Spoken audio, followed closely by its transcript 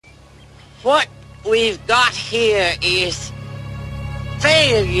What we've got here is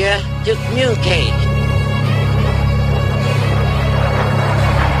failure to communicate.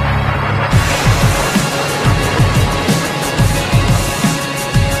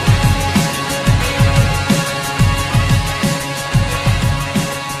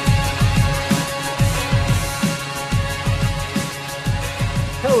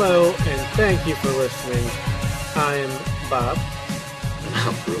 Hello, and thank you for listening. I'm Bob. And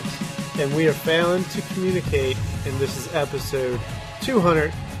I'm Brooks. And we are failing to communicate, and this is episode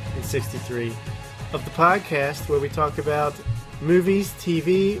 263 of the podcast where we talk about movies,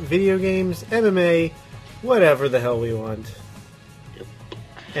 TV, video games, MMA, whatever the hell we want. Yep.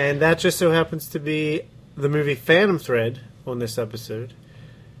 And that just so happens to be the movie Phantom Thread on this episode,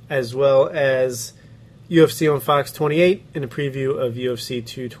 as well as UFC on Fox 28 and a preview of UFC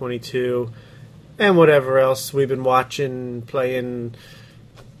 222 and whatever else we've been watching, playing,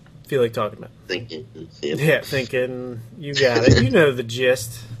 feel like talking about. Thinking. Yep. Yeah, thinking. You got it. You know the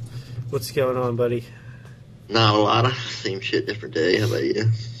gist. What's going on, buddy? Not a lot of same shit, different day. How about you?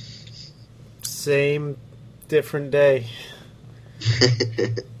 Same, different day.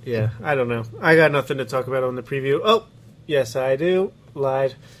 Yeah, I don't know. I got nothing to talk about on the preview. Oh, yes, I do.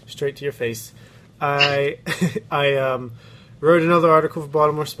 Lied straight to your face. I wrote another article for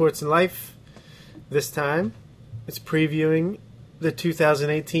Baltimore Sports and Life. This time, it's previewing the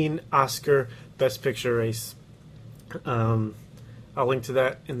 2018 Oscar Best Picture race. I'll link to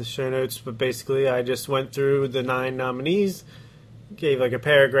that in the show notes, but basically I just went through the 9 nominees, gave like a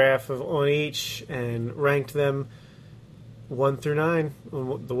paragraph on each, and ranked them 1 through 9,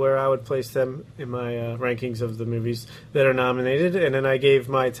 where I would place them in my rankings of the movies that are nominated, and then I gave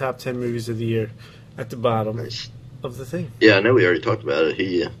my top 10 movies of the year at the bottom of the thing. Yeah, I know we already talked about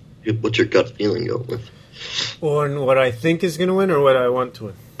it. What's your gut feeling going with? On what I think is going to win or what I want to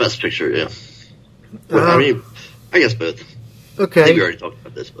win? Best Picture, yeah. Well, I mean, I guess both. Okay. I think we already talked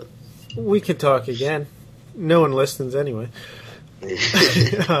about this, but... We could talk again. No one listens anyway.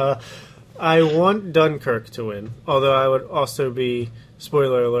 I want Dunkirk to win, although I would also be,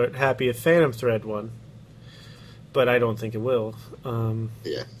 spoiler alert, happy if Phantom Thread won. But I don't think it will.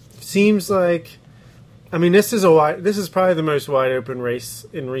 Yeah. Seems like, I mean, this is probably the most wide open race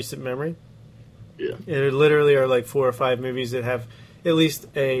in recent memory. Yeah. There literally are like 4 or 5 movies that have at least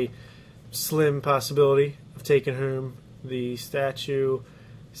a slim possibility of taking home the statue.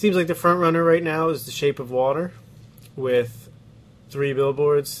 Seems like the front runner right now is The Shape of Water, with 3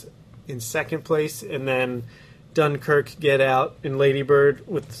 billboards in second place, and then Dunkirk, Get Out, and Lady Bird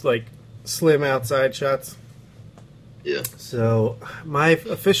with like slim outside shots. Yeah. So my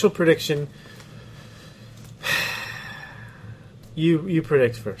official prediction. You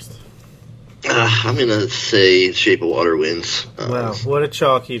predict first. I'm gonna say Shape of Water wins. Wow, what a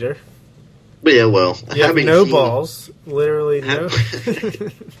chalk eater! But yeah, well, you have no balls, literally no.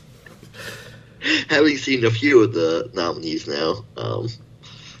 Having seen a few of the nominees now, I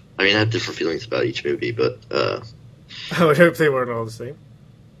mean, I have different feelings about each movie, but I would hope they weren't all the same.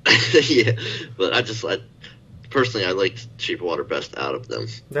 Yeah, but personally, I liked Shape of Water best out of them.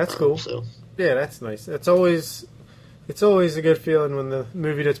 That's cool. So yeah, that's nice. It's always a good feeling when the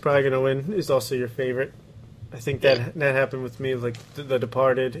movie that's probably going to win is also your favorite. I think that happened with me, like The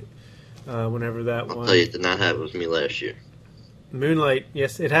Departed, whenever that won. I'll tell you, it did not happen with me last year. Moonlight,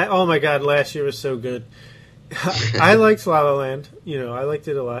 yes, it had. Oh my God, last year was so good. I liked La La Land. I liked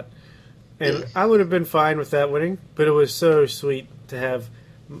it a lot, and I would have been fine with that winning. But it was so sweet to have,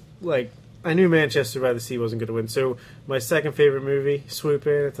 like, I knew Manchester by the Sea wasn't going to win, so my second favorite movie swoop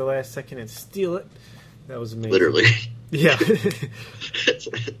in at the last second and steal it. That was amazing. Literally. Yeah.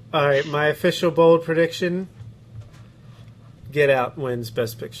 All right, my official bold prediction: Get Out wins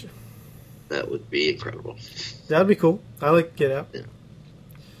Best Picture. That would be incredible. That would be cool. I like Get Out. Yeah.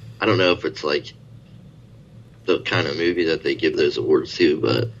 I don't know if it's like the kind of movie that they give those awards to,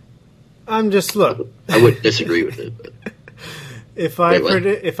 but I wouldn't disagree with it. But. If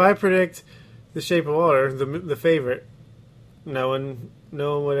I predict The Shape of Water, the favorite, no one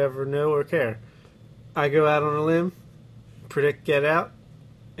would ever know or care. I go out on a limb, predict Get Out,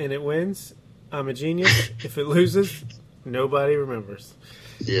 and it wins. I'm a genius. If it loses, nobody remembers.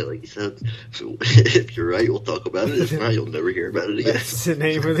 Yeah, like you said, if you're right, we'll talk about it. If not, you'll never hear about it again. That's the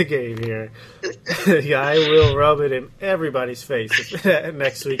name of the game here. Yeah, I will rub it in everybody's face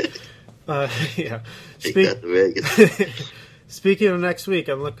next week. Yeah. Take that to Vegas. Speaking of next week,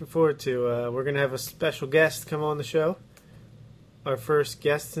 I'm looking forward to, we're going to have a special guest come on the show. Our first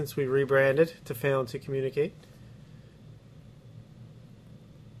guest since we rebranded to Fail to Communicate.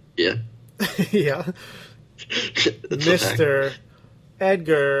 Yeah. Yeah. Mr.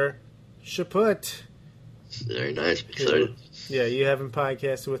 Edgar Chaput. Very nice. Excited. Yeah, you haven't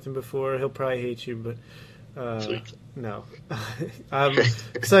podcasted with him before. He'll probably hate you, but no. I'm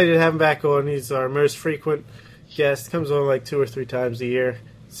excited to have him back on. He's our most frequent guest. Comes on like 2 or 3 times a year,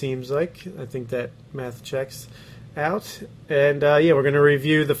 seems like. I think that math checks out. And we're going to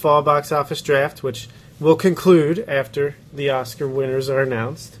review the fall box office draft, which will conclude after the Oscar winners are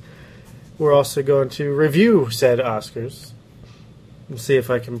announced. We're also going to review said Oscars. We'll see if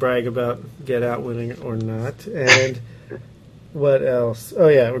I can brag about Get Out winning or not. And what else? Oh,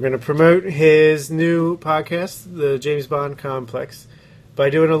 yeah, we're going to promote his new podcast, the James Bond Complex, by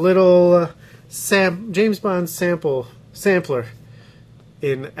doing a little James Bond sampler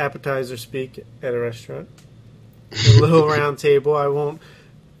in appetizer speak at a restaurant. A little round table. I won't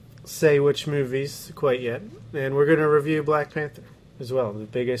say which movies quite yet. And we're going to review Black Panther as well, the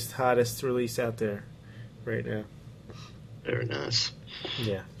biggest, hottest release out there right now. Very nice.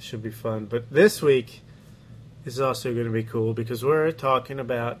 Yeah, should be fun. But this week is also going to be cool because we're talking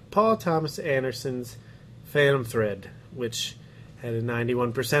about Paul Thomas Anderson's Phantom Thread, which had a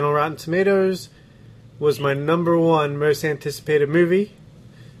 91% on Rotten Tomatoes, was my number 1 most anticipated movie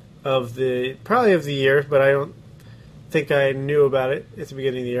of the year, but I don't think I knew about it at the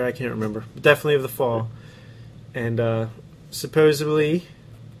beginning of the year. I can't remember. But definitely of the fall. And supposedly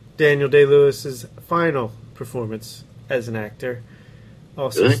Daniel Day-Lewis's final performance as an actor.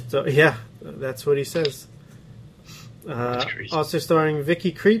 Also, really? Yeah, that's what he says. Also starring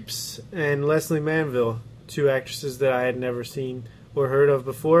Vicky Krieps and Leslie Manville, 2 actresses that I had never seen or heard of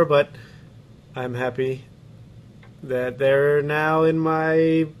before, but I'm happy that they're now in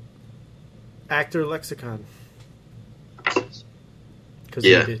my actor lexicon. Because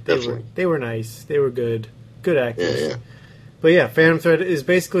they were nice. They were good actors. Yeah. But yeah, Phantom Thread is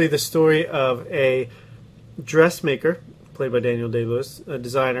basically the story of a dressmaker, played by Daniel Day-Lewis, a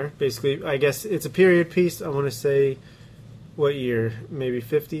designer. Basically, I guess it's a period piece. I want to say, what year? Maybe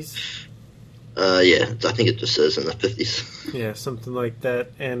 50s? Yeah, I think it just says in the 50s. Yeah, something like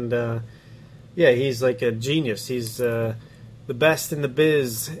that. And, he's like a genius. He's the best in the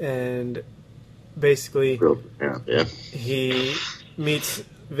biz, and basically he meets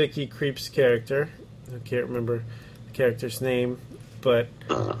Vicky Krieps' character. I can't remember the character's name, but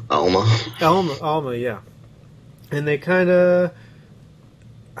Alma, yeah. And they kind of,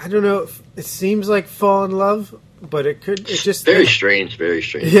 I don't know, it seems like fall in love, but it just very strange.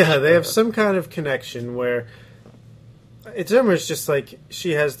 Yeah, they have some kind of connection where it's almost just like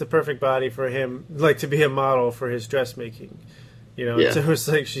she has the perfect body for him, like to be a model for his dressmaking. It's almost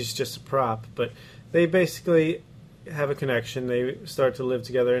like she's just a prop, but they basically have a connection. They start to live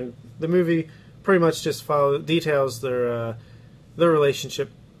together, and the movie pretty much just details their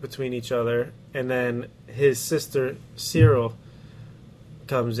relationship between each other, and then his sister Cyril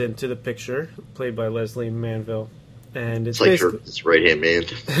comes into the picture, played by Leslie Manville, and it's like her right hand man.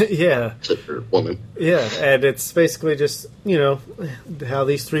 Yeah, except for woman. Yeah, and it's basically just how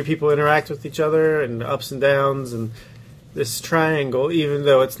these 3 people interact with each other and ups and downs and this triangle, even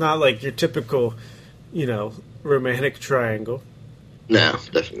though it's not like your typical, romantic triangle. No,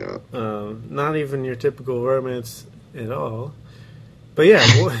 definitely not. Not even your typical romance at all. But yeah,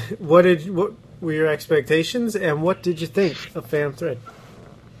 what were your expectations, and what did you think of Phantom Thread?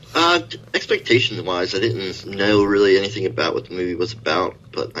 Expectation-wise, I didn't know really anything about what the movie was about,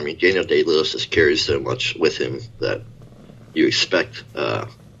 but I mean, Daniel Day-Lewis just carries so much with him that you expect, a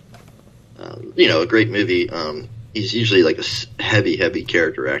great movie. He's usually like a heavy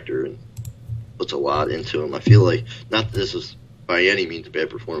character actor and puts a lot into him. I feel like, not that this was by any means a bad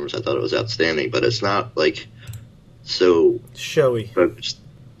performance, I thought it was outstanding, but it's not like so showy. But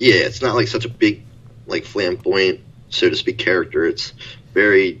it's not like such a big, like flamboyant, so to speak, character. It's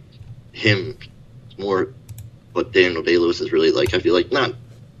very him. It's more what Daniel Day-Lewis is really like. I feel like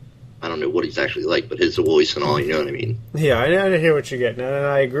I don't know what he's actually like, but his voice and all, you know what I mean? Yeah, I hear what you're getting at, and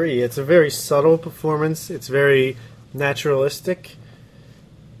I agree. It's a very subtle performance. It's very naturalistic.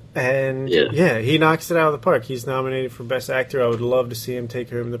 And, he knocks it out of the park. He's nominated for Best Actor. I would love to see him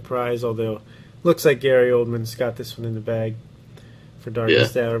take home the prize, although looks like Gary Oldman's got this one in the bag for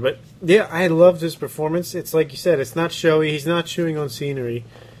Darkest Hour. But, I loved his performance. It's like you said, it's not showy. He's not chewing on scenery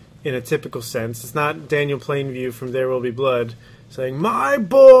in a typical sense. It's not Daniel Plainview from There Will Be Blood saying, "My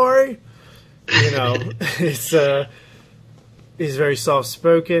boy!" It's he's very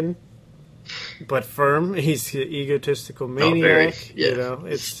soft-spoken, but firm. He's an egotistical maniac.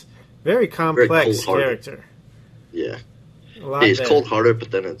 It's very complex character. Yeah. He's cold-hearted,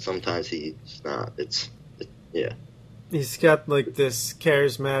 but then sometimes he's not. He's got like this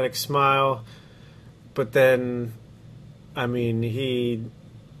charismatic smile, but then, I mean, he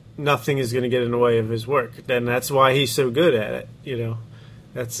nothing is going to get in the way of his work. And that's why he's so good at it, you know.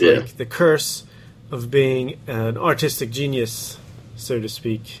 That's Yeah. like the curse of being an artistic genius, so to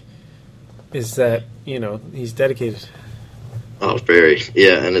speak, is that, you know, he's dedicated. Oh, very.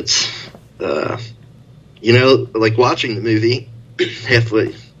 Yeah, and it's, you know, like watching the movie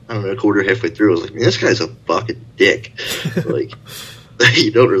halfway, I don't know, halfway through, I was like, man, this guy's a fucking dick. Like,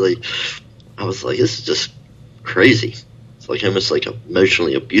 you don't really, I was like, this is just crazy. It's like almost like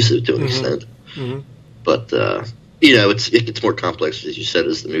emotionally abusive to an extent. Mm-hmm. But, you know, it gets more complex, as you said,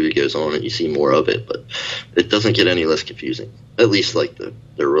 as the movie goes on and you see more of it, but it doesn't get any less confusing. At least, like,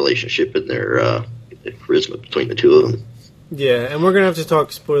 their relationship and their charisma between the two of them. Yeah, and we're going to have to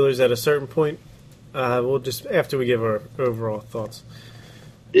talk spoilers at a certain point. We'll just, after we give our overall thoughts.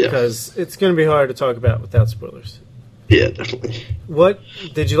 Yeah. Because it's going to be hard to talk about without spoilers. Yeah, definitely.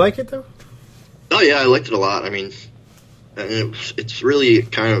 Did you like it, though? Oh, yeah, I liked it a lot. I mean, it's really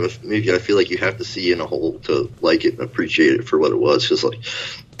kind of a movie I feel like you have to see in a whole to like it and appreciate it for what it was. Because,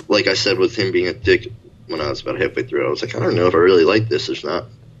 like I said, with him being a dick when I was about halfway through, I was like, I don't know if I really like this. There's not a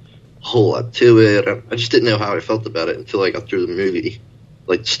whole lot to it. I just didn't know how I felt about it until I got through the movie,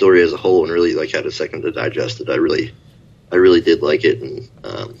 like the story as a whole, and really like had a second to digest it. I really did like it, and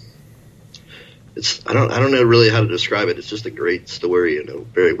it's I don't know really how to describe it. It's just a great story and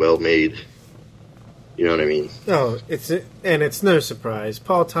very well made. You know what I mean? Oh, it's no surprise.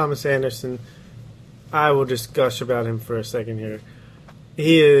 Paul Thomas Anderson, I will just gush about him for a second here.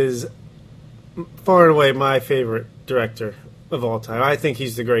 He is far and away my favorite director of all time. I think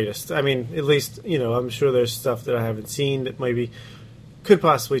he's the greatest. I mean, at least, you know, I'm sure there's stuff that I haven't seen that maybe could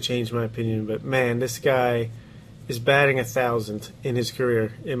possibly change my opinion, but man, this guy is batting 1,000 in his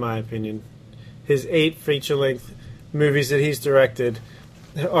career, in my opinion. His 8 feature-length movies that he's directed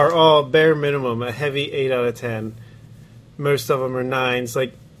are all bare minimum a heavy 8 out of 10. Most of them are 9s.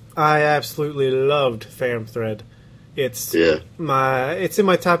 Like, I absolutely loved Phantom Thread. It's in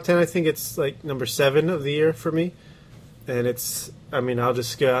my top 10. I think it's like number 7 of the year for me. And I'll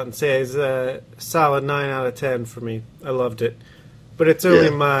just go out and say it's a solid 9 out of 10 for me. I loved it. But it's only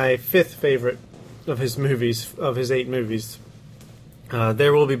my 5th favorite of his movies, of his 8 movies.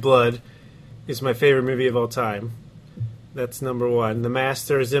 There Will Be Blood is my favorite movie of all time. That's number 1. The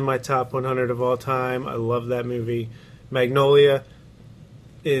Master is in my top 100 of all time. I love that movie. Magnolia,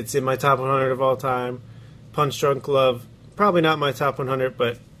 it's in my top 100 of all time. Punch Drunk Love, probably not my top 100,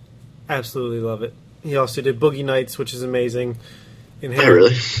 but absolutely love it. He also did Boogie Nights, which is amazing.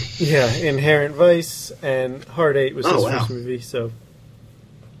 Really? Yeah, Inherent Vice, and Hard 8 was his first movie. So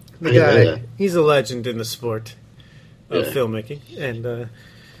the guy, he's a legend in the sport of filmmaking. And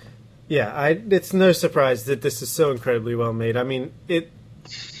it's no surprise that this is so incredibly well made. I mean,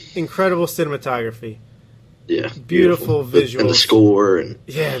 incredible cinematography. Yeah, beautiful visuals, and the score,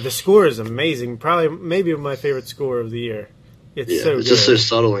 the score is amazing. Probably, maybe my favorite score of the year. It's so good. Just so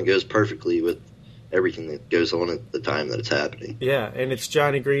subtle and goes perfectly with everything that goes on at the time that it's happening. Yeah, and it's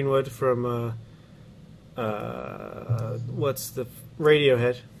Johnny Greenwood from what's the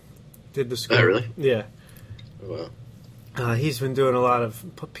Radiohead did the score. Oh, really? Yeah. Oh, wow. He's been doing a lot of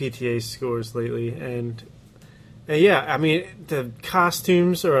PTA scores lately, and I mean, the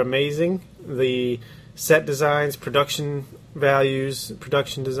costumes are amazing. The set designs, production values,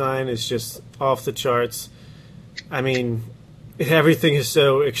 production design is just off the charts. I mean, everything is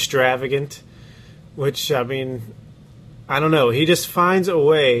so extravagant, which, I mean, I don't know. He just finds a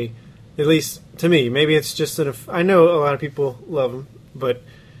way, at least to me, maybe it's just I know a lot of people love him, but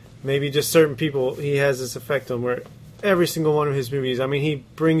maybe just certain people, he has this effect on where every single one of his movies, I mean, he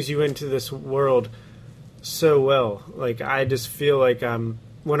brings you into this world so well. Like, I just feel like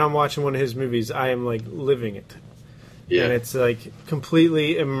when I'm watching one of his movies, I am, like, living it. Yeah. And it's, like,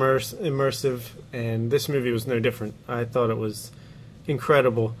 completely immersive, and this movie was no different. I thought it was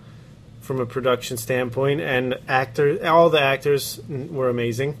incredible from a production standpoint, and all the actors were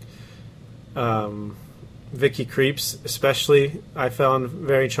amazing. Vicky Krieps, especially, I found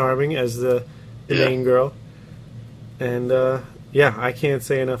very charming as the main girl. And, I can't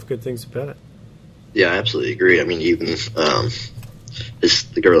say enough good things about it. Yeah, I absolutely agree. I mean, even the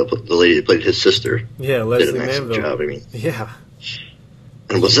lady that played his sister, Leslie did an excellent Manville. job. I mean, yeah.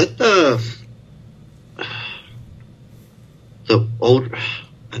 And was that the old?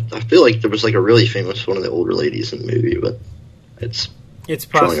 I feel like there was like a really famous one of the older ladies in the movie, but it's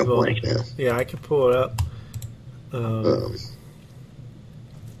possible. drawing a blank now. Yeah, I could pull it up. I don't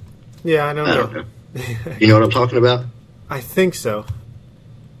know. You know what I'm talking about? I think so,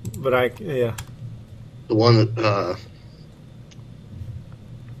 but the one that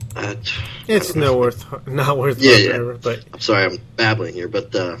It's not worth Yeah. forever, but I'm sorry, I'm babbling here,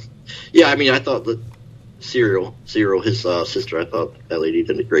 but yeah, I mean, I thought that Cyril, his sister, I thought that lady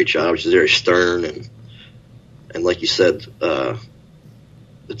did a great job. She's very stern and like you said,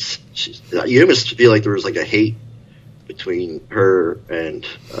 you almost feel like there was like a hate between her and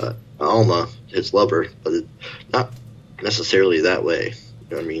Alma, his lover, but not necessarily that way.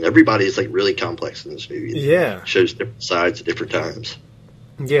 You know what I mean, everybody's like really complex in this movie. yeah. It shows different sides at different times.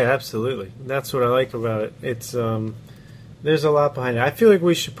 Yeah, absolutely. That's what I like about it. It's there's a lot behind it. I feel like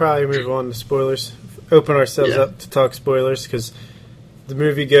we should probably move on to spoilers. Open ourselves up to talk spoilers because the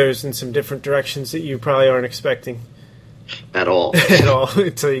movie goes in some different directions that you probably aren't expecting At all. at all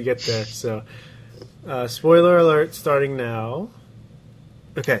until you get there. So, spoiler alert starting now.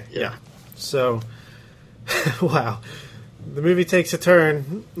 Okay, Yeah. So, wow. The movie takes a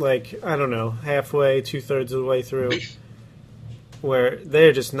turn, like, I don't know, halfway, 2/3 of the way through, where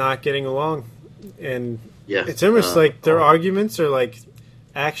they're just not getting along. And Yeah. it's almost like their arguments are like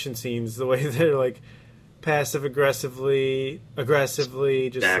action scenes, the way they're like passive aggressively,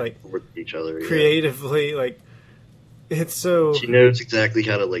 just back like with each other. Yeah. creatively, like it's so. She knows exactly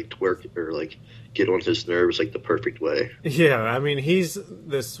how to like twerk or like get on his nerves like the perfect way. Yeah, I mean, he's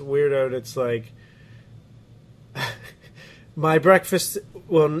this weirdo that's like, my breakfast,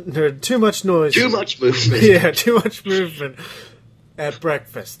 well, too much noise. Too much movement. Yeah, too much movement at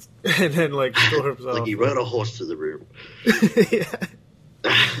breakfast. And then, like, storms off. Like he rode a horse to the room. Yeah.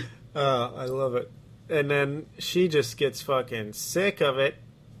 I love it. And then she just gets fucking sick of it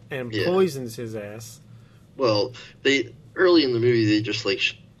and Yeah. poisons his ass. Well, they early in the movie they just like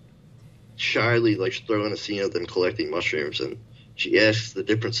shyly like throw in a scene of them collecting mushrooms, and she asks the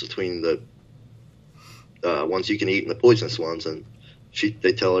difference between the ones you can eat and the poisonous ones, and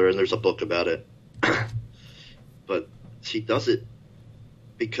they tell her, and there's a book about it. But she does it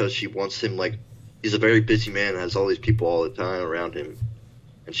because she wants him, like, he's a very busy man, has all these people all the time around him,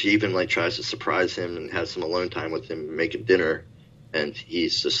 and she even like tries to surprise him and has some alone time with him, make him dinner, and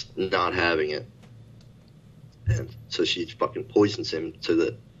he's just not having it. And so she fucking poisons him so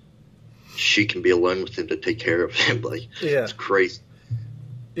that she can be alone with him to take care of him. Like, Yeah. it's crazy.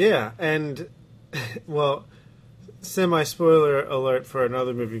 Yeah, and, well, semi-spoiler alert for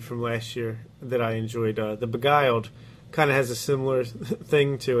another movie from last year that I enjoyed. The Beguiled kind of has a similar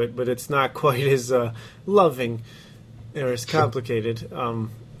thing to it, but it's not quite as loving or as complicated.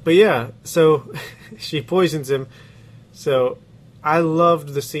 But yeah, so she poisons him. So I loved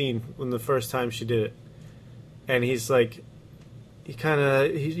the scene when the first time she did it. And he's like,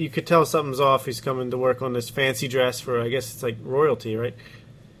 you could tell something's off. He's coming to work on this fancy dress for, I guess it's like royalty, right?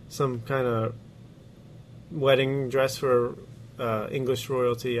 Some kind of wedding dress for English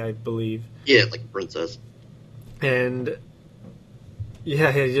royalty, I believe. Yeah, like a princess. And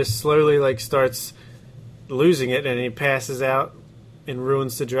yeah, he just slowly like starts losing it, and he passes out and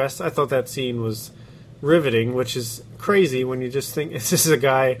ruins the dress. I thought that scene was riveting, which is crazy when you just think this is a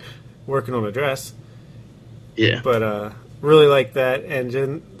guy working on a dress. Yeah. But really like that, and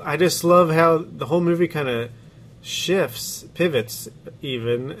then I just love how the whole movie kind of shifts, pivots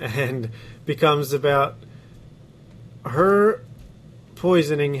even, and becomes about her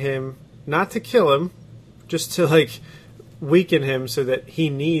poisoning him, not to kill him, just to like weaken him so that he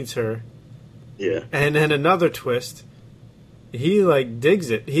needs her. Yeah. And then another twist, he like digs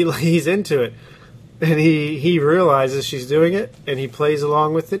it. He's into it, and he realizes she's doing it, and he plays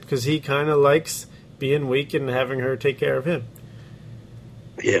along with it because he kind of likes being weak and having her take care of him.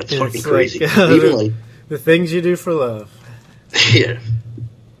 Yeah, it's And fucking it's crazy. like, Even like, the things you do for love. yeah,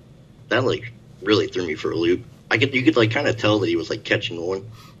 that like really threw me for a loop. You could like kind of tell that he was like catching on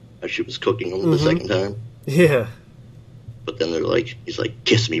as she was cooking him the second time. Yeah. But then he's like,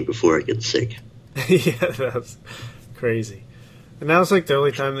 kiss me before I get sick. Yeah, that's crazy. And that was like the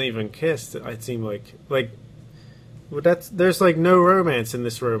only time they even kissed. It seemed like there's like no romance in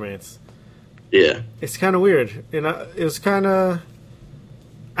this romance. Yeah. It's kind of weird, and it was kind of.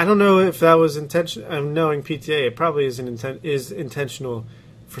 I don't know if that was intentional. I'm knowing PTA, it probably is intentional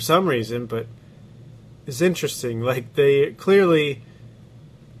for some reason, but it's interesting. Like they clearly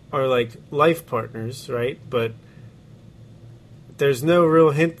are like life partners, right? But there's no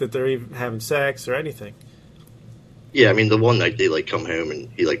real hint that they're even having sex or anything. Yeah, I mean, the one night they like come home and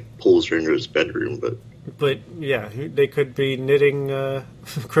he like pulls her into his bedroom, But yeah, they could be knitting,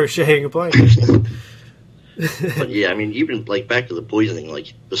 crocheting a blanket. but yeah, I mean, even like back to the poisoning,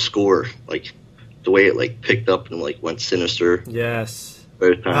 like the score, like the way it like picked up and like went sinister. Yes.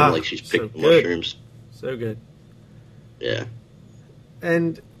 Both time, like she's so picking good. mushrooms. So good. Yeah.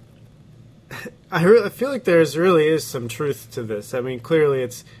 And I feel like there's really is some truth to this. I mean, clearly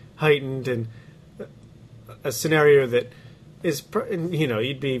it's heightened and a scenario that is, you know,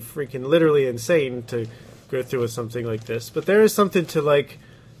 you'd be freaking literally insane to go through with something like this. But there is something to, like,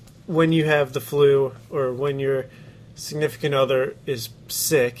 when you have the flu or when your significant other is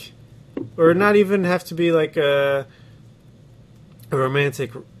sick, or not even have to be like a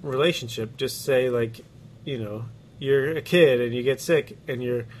romantic relationship. Just say, like, you know, you're a kid and you get sick and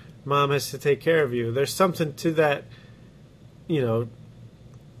your mom has to take care of you. There's something to that, you know,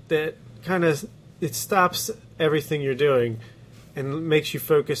 that kind of, it stops everything you're doing and makes you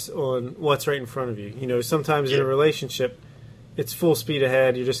focus on what's right in front of you. You know, sometimes in a relationship, it's full speed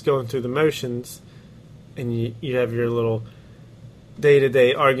ahead. You're just going through the motions, and you have your little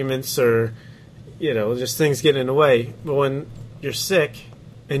day-to-day arguments or, you know, just things getting in the way. But when you're sick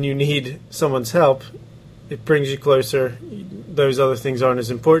and you need someone's help, it brings you closer. Those other things aren't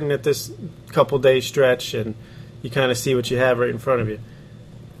as important at this couple-day stretch, and you kind of see what you have right in front of you.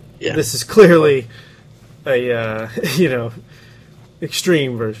 Yeah. This is clearly a, you know,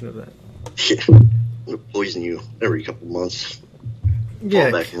 extreme version of that. Yeah. I'm going to poison you every couple months.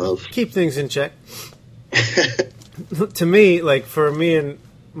 Yeah, back in love. Keep things in check. To me, like, for me and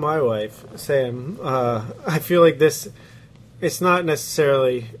my wife, Sam, I feel like this, it's not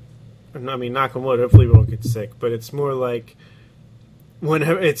necessarily, I mean, knock on wood, hopefully we won't get sick, but it's more like,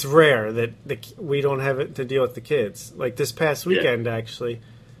 whenever it's rare that we don't have it to deal with the kids. Like this past weekend, actually,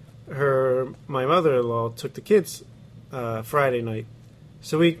 my mother-in-law took the kids Friday night.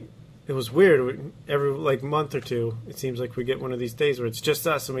 So it was weird. Every like month or two, it seems like we get one of these days where it's just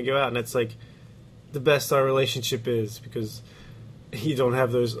us and we go out, and it's like the best our relationship is because you don't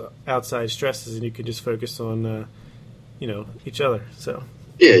have those outside stresses and you can just focus on, you know, each other. So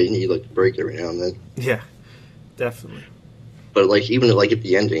yeah, you need like a break every now and then. Yeah, definitely. But like even like at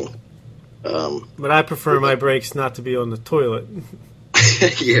the ending. But I prefer my breaks not to be on the toilet.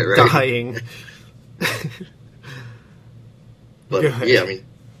 Yeah, right. Dying. But yeah, I mean,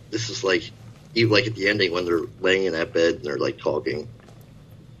 this is like, even like at the ending when they're laying in that bed and they're like talking,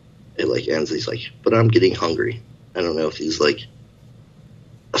 it like ends. He's like, "But I'm getting hungry." I don't know if he's like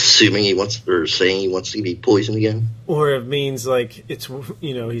assuming he wants or saying he wants to be poisoned again, or it means like it's,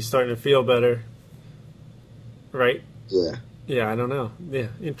 you know, he's starting to feel better, right? Yeah. Yeah, I don't know. Yeah,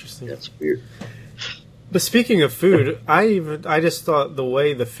 interesting. That's weird. But speaking of food, I just thought the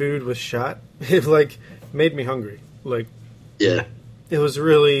way the food was shot, it like made me hungry. Like. Yeah. It was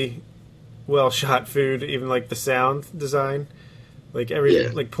really well shot food, even like the sound design. Like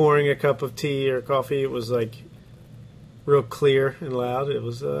like pouring a cup of tea or coffee, it was like real clear and loud. It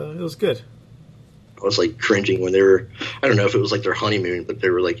was good. I was like cringing when they were, I don't know if it was like their honeymoon, but they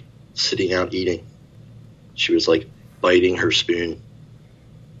were like sitting out eating. She was like biting her spoon.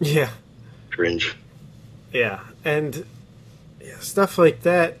 Yeah. Cringe. Yeah. And stuff like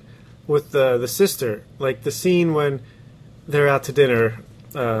that with the sister, like the scene when they're out to dinner,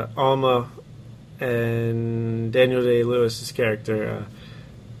 Alma and Daniel Day-Lewis's character,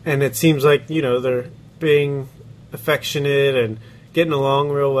 and it seems like, you know, they're being affectionate and getting along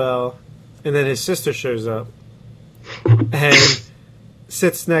real well, and then his sister shows up and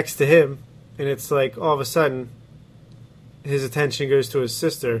sits next to him, and it's like all of a sudden his attention goes to his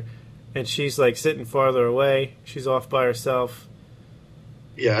sister, and she's like sitting farther away. She's off by herself.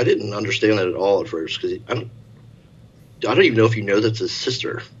 Yeah, I didn't understand that at all at first because I don't even know if you know that's his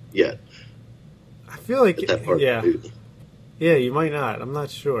sister yet. I feel like, that part yeah, you might not. I'm not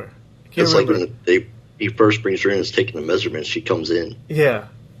sure. It's like when he first brings her in and is taking the measurements, she comes in. Yeah,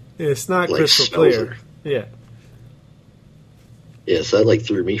 it's not like, crystal clear. Her. Yeah. Yeah, so that like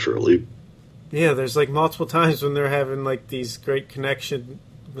threw me for a loop. Yeah, there's like multiple times when they're having like these great connection,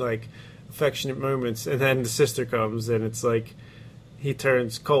 like affectionate moments, and then the sister comes and it's like he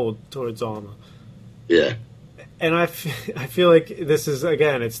turns cold towards Alma. Yeah. And I feel like this is,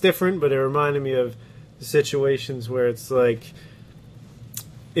 again, it's different, but it reminded me of the situations where it's like,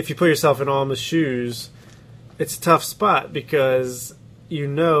 if you put yourself in Alma's shoes, it's a tough spot because you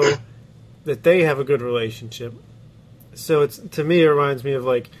know that they have a good relationship. So it's, to me, it reminds me of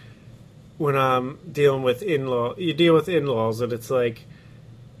like when I'm dealing with you deal with in-laws, and it's like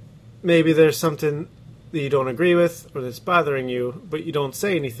maybe there's something that you don't agree with or that's bothering you, but you don't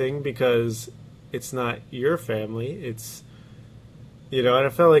say anything because it's not your family. It's, you know, and I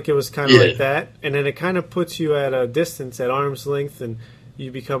felt like it was kind of like that. And then it kind of puts you at a distance, at arm's length, and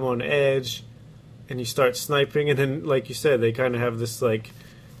you become on edge and you start sniping. And then, like you said, they kind of have this like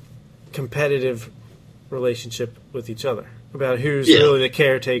competitive relationship with each other about who's really the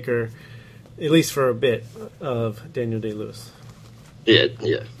caretaker, at least for a bit, of Daniel Day-Lewis. Yeah,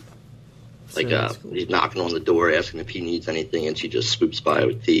 yeah. Like, Sounds cool. he's knocking on the door, asking if he needs anything, and she just swoops by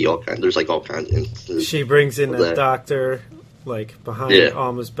with tea. There's like all kinds of instances. She brings in of a that. doctor, like behind Yeah.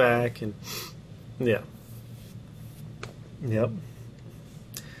 Alma's back, and yeah, yep.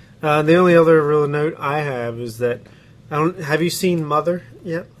 The only other real note I have is that I don't. Have you seen Mother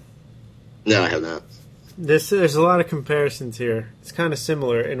yet? No, I have not. There's a lot of comparisons here. It's kind of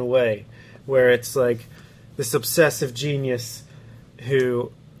similar in a way, where it's like this obsessive genius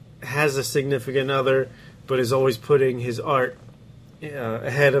who has a significant other, but is always putting his art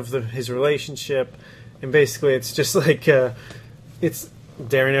ahead of his relationship, and basically it's just like it's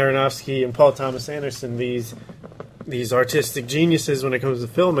Darren Aronofsky and Paul Thomas Anderson, these artistic geniuses when it comes to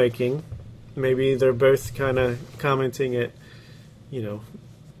filmmaking. Maybe they're both kind of commenting at,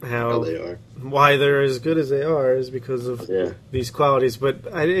 How they are. why they're as good as they are is because of Yeah. these qualities. But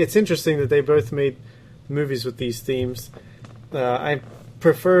it's interesting that they both made movies with these themes. I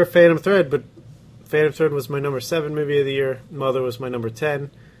prefer Phantom Thread, but Phantom Thread was my number 7 movie of the year. Mother was my number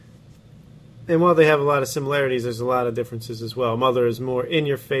 10. And while they have a lot of similarities, there's a lot of differences as well. Mother is more in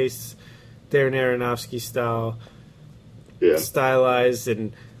your face, Darren Aronofsky style, Yeah. stylized,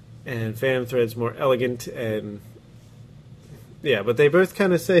 and Phantom Thread's more elegant, and yeah, but they both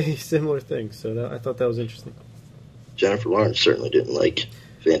kind of say similar things, so I thought that was interesting. Jennifer Lawrence certainly didn't like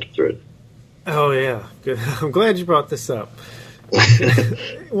Phantom Thread. Oh yeah, good. I'm glad you brought this up.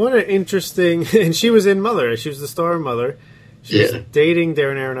 What an interesting, and she was in Mother. She was the star of Mother. She was Yeah. dating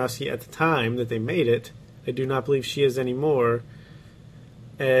Darren Aronofsky at the time that they made it. I do not believe she is anymore.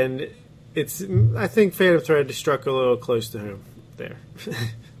 And I think Phantom Thread struck a little close to home there.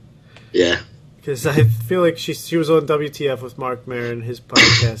 Yeah. Because I feel like she was on WTF with Mark Maron, his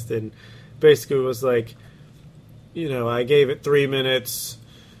podcast, and basically was like, I gave it 3 minutes,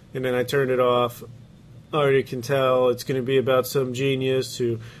 and then I turned it off. I already can tell it's going to be about some genius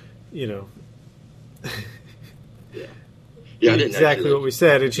who, Yeah, I didn't exactly actually, what we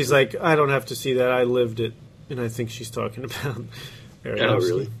said. And she's like, I don't have to see that. I lived it. And I think she's talking about Aronofsky,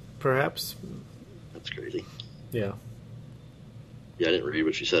 really? perhaps. That's crazy. Yeah. Yeah, I didn't read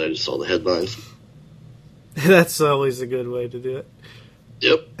what she said. I just saw the headlines. That's always a good way to do it.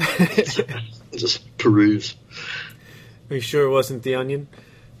 Yep. Just peruse. Are you sure it wasn't The Onion?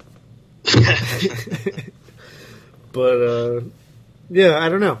 But, yeah, I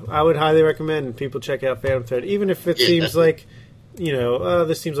don't know. I would highly recommend people check out Phantom Thread, even if it Yeah, seems definitely. like,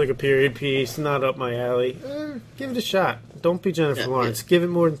 this seems like a period piece, not up my alley. Give it a shot. Don't be Jennifer Yeah, Lawrence. yeah. Give it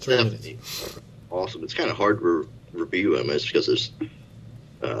more than 3 minutes. Definitely. Awesome. It's kind of hard to review almost because there's,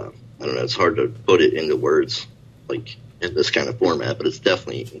 I don't know, it's hard to put it into words like in this kind of format, but it's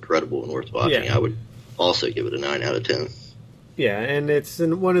definitely incredible and worth watching. Yeah. I would also give it a 9 out of 10. Yeah, and it's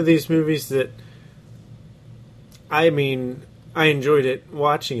in one of these movies that, I enjoyed it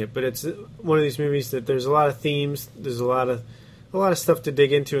watching it, but it's one of these movies that there's a lot of themes, there's a lot of stuff to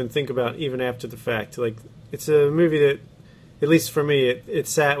dig into and think about even after the fact. Like, it's a movie that, at least for me, it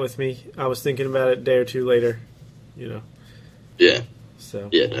sat with me. I was thinking about it a day or two later, Yeah. So,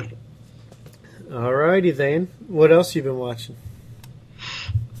 Yeah, definitely. alrighty then. What else you been watching?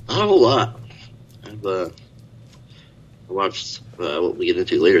 Not a whole lot. I watched what we get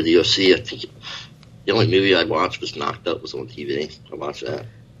into later, the UFC. I think the only movie I watched was Knocked Up, was on TV. I watched that.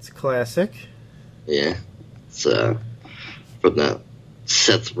 It's a classic. Yeah. It's from that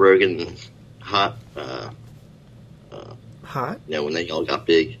Seth Rogen hot, Hot? when they all got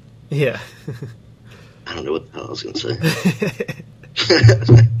big. Yeah. I don't know what the hell I was going to say.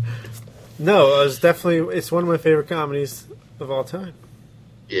 No, it's one of my favorite comedies of all time.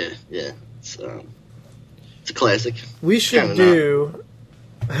 Yeah. It's a classic. We should Kinda do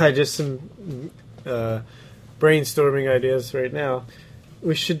just some brainstorming ideas right now.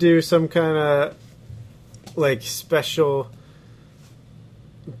 We should do some kind of like special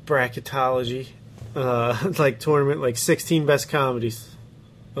bracketology, like tournament, like 16 best comedies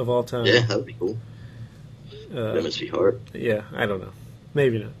of all time. Yeah, that would be cool. That must be hard. Yeah, I don't know.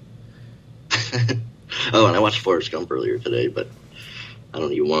 Maybe not. Oh, and I watched Forrest Gump earlier today, but I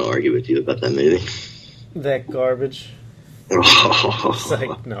don't even want to argue with you about that movie. That garbage. It's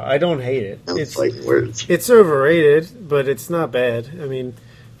like, no, I don't hate it. I'm fighting words. It's overrated, but it's not bad. I mean,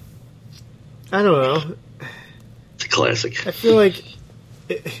 I don't know. It's a classic. I feel like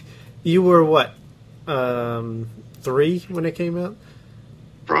you were what, 3 when it came out,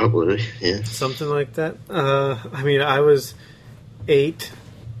 Probably, yeah. something like that. I was 8,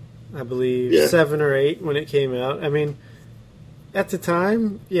 I believe, Yeah. 7 or 8 when it came out. I mean, at the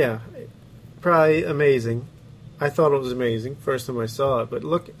time, yeah, probably amazing. I thought it was amazing first time I saw it, but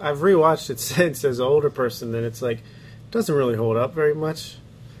look, I've rewatched it since as an older person, and it's like, it doesn't really hold up very much.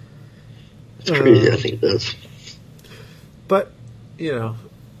 It's crazy. I think it does. But, you know,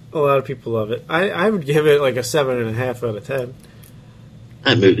 a lot of people love it. I would give it like a 7.5 out of 10.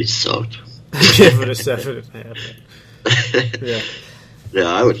 That movie sucked. Give it a 7.5. Yeah. Yeah,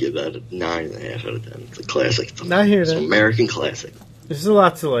 I would give that a 9.5 out of 10. It's a classic. I hear it's that. an American classic. There's a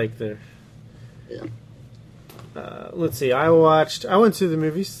lot to like there. Yeah. Let's see. I went to the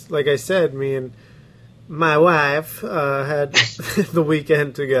movies. Like I said, me and my wife had the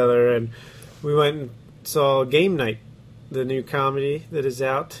weekend together, and we went and saw Game Night, the new comedy that is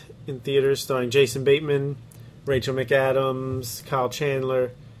out in theaters starring Jason Bateman, Rachel McAdams, Kyle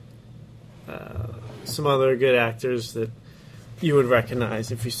Chandler, some other good actors that you would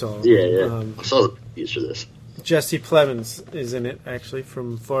recognize if you saw them. Yeah. I saw the previews for this. Jesse Plemons is in it, actually,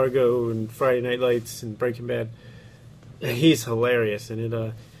 from Fargo and Friday Night Lights and Breaking Bad. He's hilarious in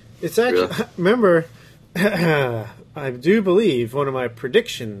it. It's actually, Really? remember, I do believe one of my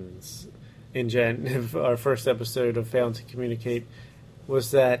predictions in our first episode of Failing to Communicate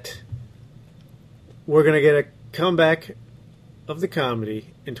was that we're going to get a comeback of the comedy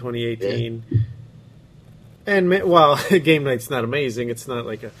in 2018. Yeah. And while Game Night's not amazing, it's not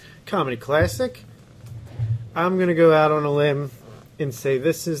like a comedy classic, I'm going to go out on a limb and say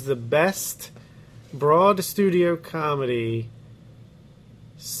this is the best broad studio comedy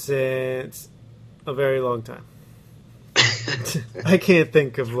since a very long time. I can't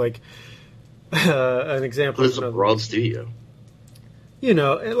think of like an example. What is a broad studio? You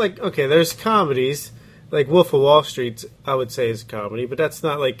know, like, okay, there's comedies like Wolf of Wall Street. I would say is a comedy, but that's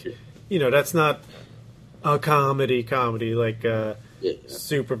not like, you know, that's not a comedy like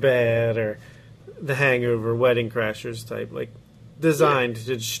Superbad or The Hangover, Wedding Crashers type, like designed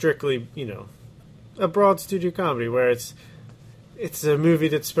to strictly, you know, a broad studio comedy where it's a movie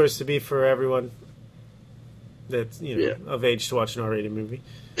that's supposed to be for everyone that's, you know, of age to watch an R-rated movie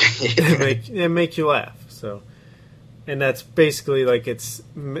and make you laugh. So, and that's basically like its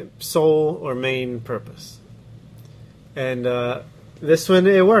sole or main purpose. And this one,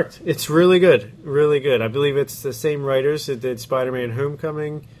 it worked. It's really good, really good. I believe it's the same writers that did Spider-Man: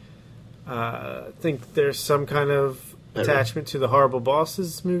 Homecoming. I think there's some kind of attachment to the Horrible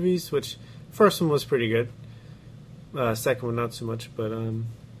Bosses movies, which first one was pretty good. Second one, not so much. But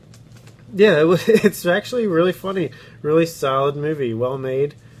yeah, it's actually really funny. Really solid movie. Well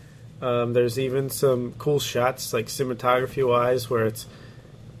made. There's even some cool shots, like cinematography-wise, where it's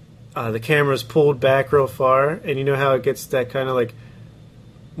the camera's pulled back real far. And you know how it gets that kind of like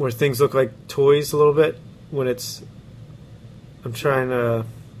where things look like toys a little bit when it's... I'm trying to...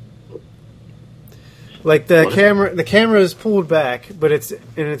 Like the camera is pulled back, but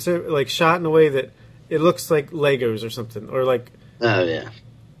it's like shot in a way that it looks like Legos or something, or like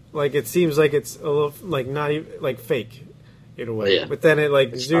like it seems like it's a little like not even like fake in a way. But then it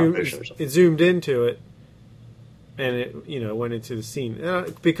like zoomed into it, and it, you know, went into the scene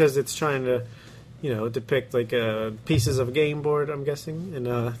because it's trying to, you know, depict like pieces of a game board, I'm guessing, and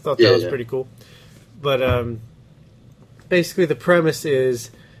I thought that was pretty cool. But basically, the premise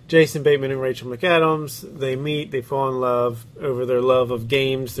is Jason Bateman and Rachel McAdams, they meet, they fall in love over their love of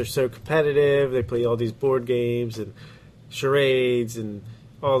games. They're so competitive. They play all these board games and charades and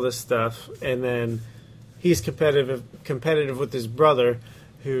all this stuff. And then he's competitive with his brother,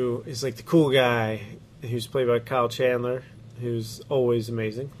 who is like the cool guy, who's played by Kyle Chandler, who's always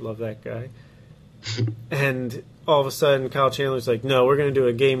amazing. Love that guy. And all of a sudden, Kyle Chandler's like, no, we're going to do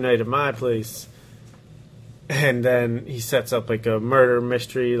a game night at my place. And then he sets up like a murder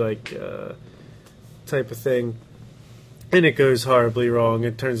mystery like type of thing. And it goes horribly wrong.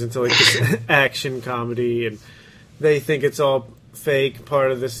 It turns into like this action comedy. And they think it's all fake,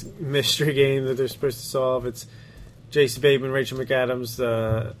 part of this mystery game that they're supposed to solve. It's Jason Bateman, Rachel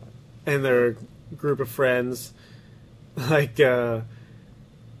McAdams, and their group of friends. Like the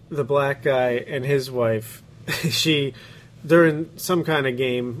black guy and his wife. They're in some kind of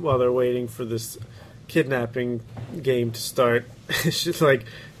game while they're waiting for this kidnapping game to start. She's like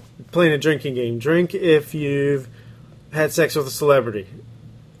playing a drinking game. Drink if you've had sex with a celebrity.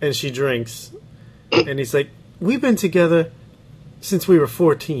 And she drinks. And he's like, we've been together since we were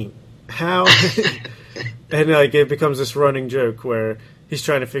 14. How? And like it becomes this running joke where he's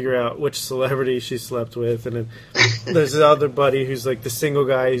trying to figure out which celebrity she slept with. And then there's this other buddy who's like the single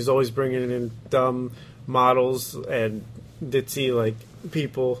guy who's always bringing in dumb models and ditzy like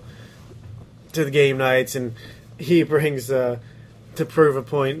people to the game nights, and he brings to prove a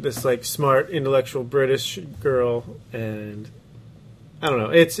point this like smart intellectual British girl, and I don't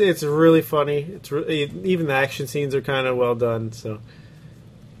know, it's really funny. It's really, even the action scenes are kind of well done. So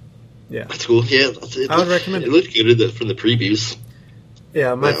yeah, that's cool. Yeah, I would recommend it. It looked good from the previews.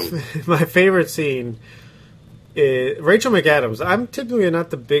 Yeah, my favorite scene is Rachel McAdams. I'm typically not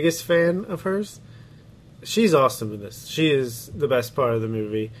the biggest fan of hers. She's awesome in this. She is the best part of the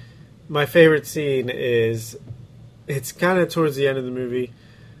movie. My favorite scene is, it's kind of towards the end of the movie,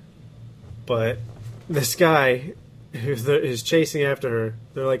 but this guy who is chasing after her,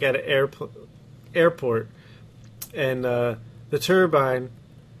 they're like at an airport, and the turbine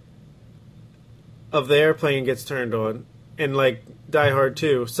of the airplane gets turned on, and like Die Hard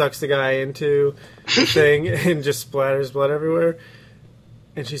 2 sucks the guy into the thing and just splatters blood everywhere.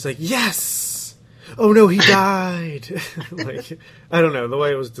 And she's like, yes! Oh no, he died! Like, I don't know, the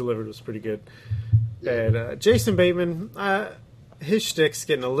way it was delivered was pretty good. And Jason Bateman, his shtick's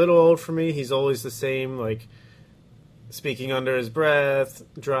getting a little old for me. He's always the same, like, speaking under his breath,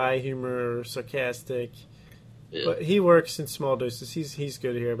 dry humor, sarcastic. Yeah. But he works in small doses. He's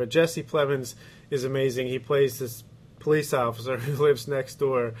good here. But Jesse Plemons is amazing. He plays this police officer who lives next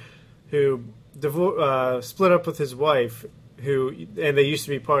door, who split up with his wife, and they used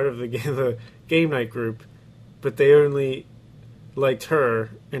to be part of the game night group, but they only liked her,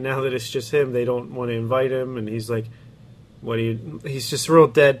 and now that it's just him, they don't want to invite him. And he's like, he's just real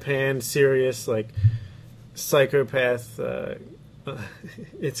deadpan, serious, like psychopath.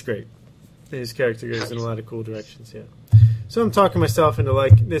 It's great. His character goes in a lot of cool directions. Yeah. So I'm talking myself into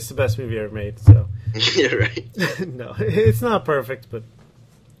like, this is the best movie ever made. So yeah, right. No, it's not perfect, but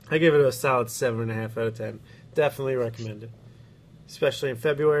I give it a solid 7.5 out of 10. Definitely recommend it, especially in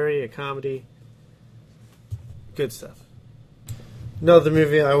February. A comedy, good stuff. Another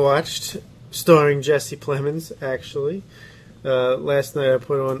movie I watched, starring Jesse Plemons. Actually, last night I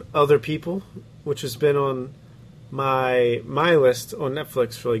put on Other People, which has been on my list on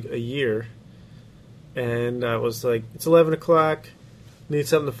Netflix for like a year. And I was like, it's 11 o'clock, need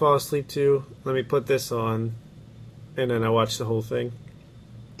something to fall asleep to, let me put this on. And then I watched the whole thing.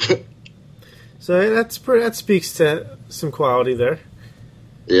 So that speaks to some quality there.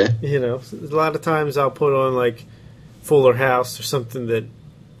 Yeah. You know, a lot of times I'll put on like Fuller House or something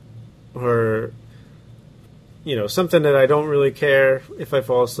something that I don't really care if I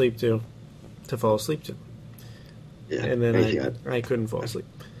fall asleep to fall asleep to. Yeah. And then I couldn't fall asleep.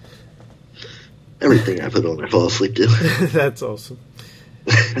 Everything I put on, I fall asleep to. That's awesome.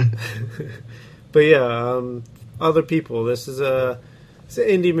 But yeah, Other People. This is it's an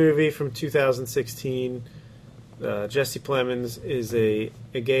indie movie from 2016. Jesse Plemons is a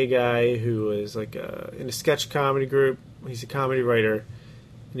gay guy who is like in a sketch comedy group. He's a comedy writer,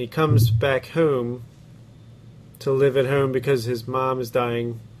 and he comes back home to live at home because his mom is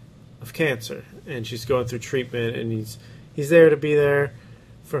dying of cancer, and she's going through treatment, and he's there to be there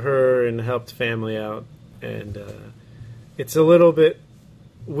for her and help the family out. And it's a little bit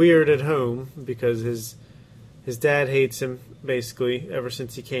weird at home because his dad hates him basically ever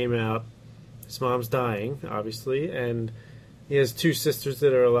since he came out. His mom's dying, obviously, and he has two sisters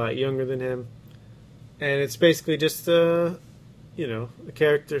that are a lot younger than him. And it's basically just a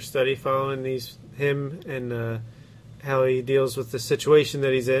character study following him and how he deals with the situation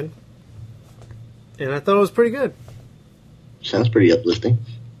that he's in. And I thought it was pretty good. Sounds pretty uplifting.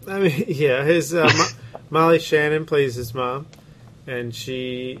 I mean, yeah, his Molly Shannon plays his mom, and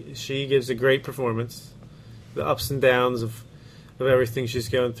she gives a great performance. The ups and downs of everything she's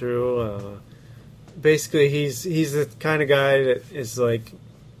going through. Basically, he's the kind of guy that is like,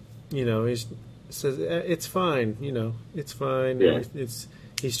 he says it's fine, it's fine. Yeah.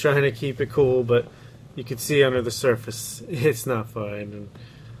 He's trying to keep it cool, but you can see under the surface it's not fine. And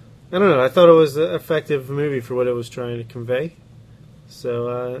I don't know. I thought it was an effective movie for what it was trying to convey.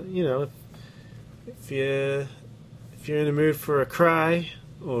 So, if you're in the mood for a cry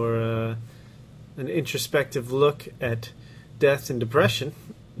or an introspective look at death and depression,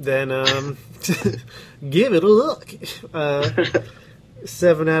 then give it a look.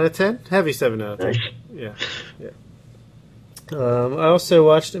 7 out of 10. Heavy 7 out of 10. Nice. Yeah. I also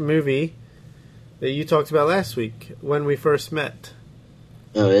watched a movie that you talked about last week, When We First Met.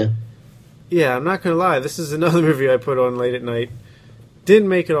 Oh, yeah? Yeah, I'm not going to lie. This is another movie I put on late at night. Didn't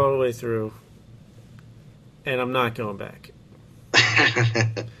make it all the way through. And I'm not going back.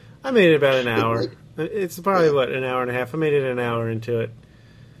 I made it about an hour. It's probably, an hour and a half. I made it an hour into it.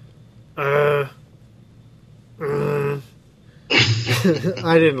 I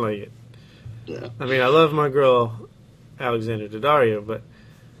didn't like it. Yeah. I mean, I love my girl, Alexandra Daddario, but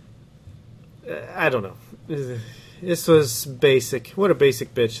I don't know. This was basic. What a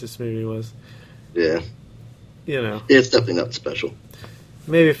basic bitch this movie was. Yeah. It's definitely not special.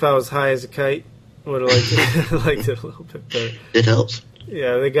 Maybe if I was high as a kite, I would have liked it a little bit better. It helps.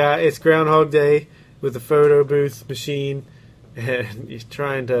 Yeah, it's Groundhog Day with the photo booth machine, and he's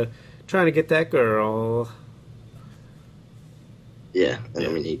trying to get that girl. Yeah,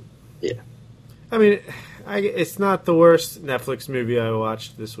 and Yeah. I mean, It's not the worst Netflix movie I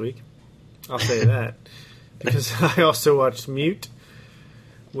watched this week. I'll say that. Because I also watched Mute,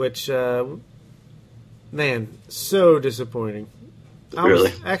 which, man, so disappointing. I was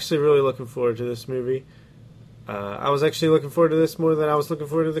Really? actually really looking forward to this movie. I was actually looking forward to this more than I was looking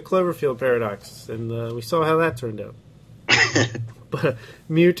forward to the Cloverfield Paradox, and we saw how that turned out. But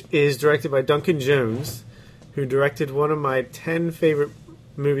Mute is directed by Duncan Jones, who directed one of my 10 favorite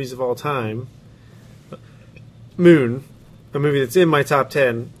movies of all time, Moon, a movie that's in my top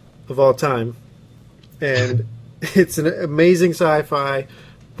 10 of all time. And it's an amazing sci-fi,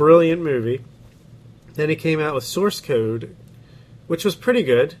 brilliant movie. Then he came out with Source Code, which was pretty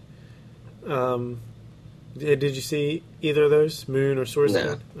good. Did you see either of those, Moon or Source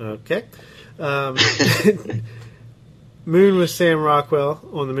No. Code? Okay. Moon was Sam Rockwell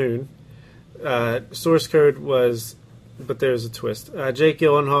on the moon. Source Code was, but there's a twist. Jake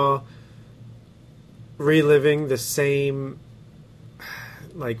Gyllenhaal reliving the same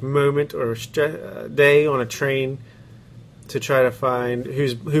moment or day on a train to try to find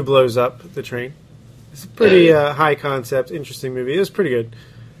who blows up the train. It's a pretty high concept, interesting movie. It was pretty good.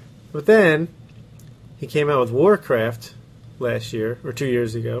 But then he came out with Warcraft last year or 2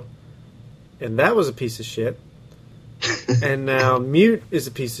 years ago, and that was a piece of shit. And now Mute is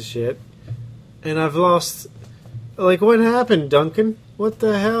a piece of shit. And I've lost... what happened, Duncan? What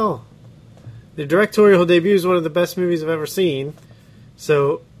the hell? The directorial debut is one of the best movies I've ever seen.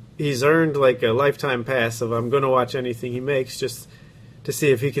 So he's earned a lifetime pass of I'm going to watch anything he makes just to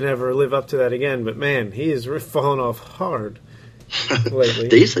see if he can ever live up to that again. But man, he is fallen off hard lately.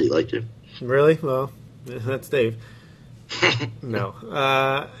 Dave said he liked it. Really? Well, that's Dave. No.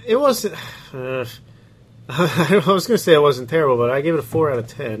 It wasn't... I was going to say it wasn't terrible, but I gave it a 4 out of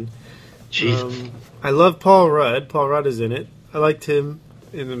 10. Jesus. I love Paul Rudd. Paul Rudd is in it. I liked him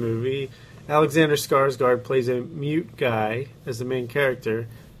in the movie. Alexander Skarsgård plays a mute guy as the main character,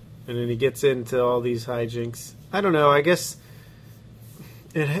 and then he gets into all these hijinks. I don't know. I guess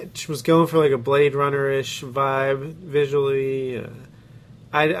it was going for a Blade Runner-ish vibe visually.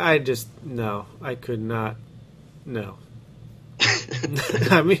 I just no. I could not. No.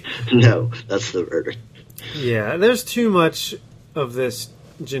 I mean, No, that's the verdict. yeah. There's too much of this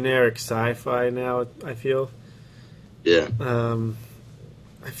generic sci-fi now. I feel. Yeah.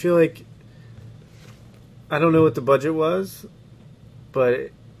 I feel like I don't know what the budget was,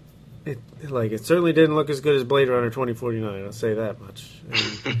 but it certainly didn't look as good as Blade Runner 2049. I'll say that much.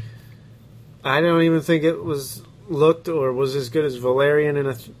 And I don't even think it was as good as Valerian in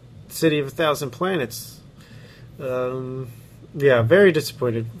a City of a Thousand Planets. Yeah, very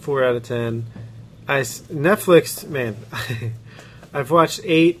disappointed. 4 out of 10. Netflix, man. I've watched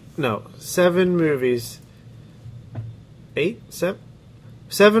 7 movies.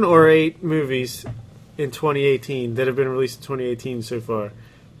 7 or 8 movies in 2018 that have been released in 2018 so far.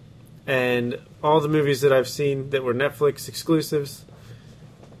 And all the movies that I've seen that were Netflix exclusives,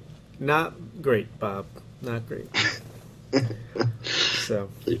 not great, Bob. Not great. So,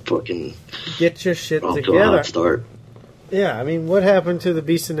 They fucking get your shit off to a together. hot start. Yeah, I mean, what happened to the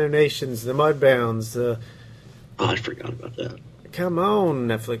Beasts of No Nations, the Mudbounds? Oh, I forgot about that. Come on,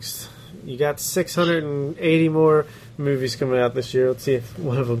 Netflix. You got 680 more movies coming out this year. Let's see if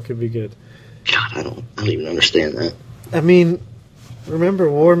one of them could be good. God, I don't even understand that. I mean, remember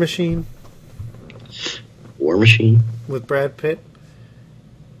War Machine War Machine? with Brad Pitt?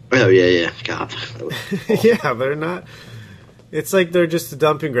 Oh, yeah. God. That was awful. Yeah, they're not. It's like they're just a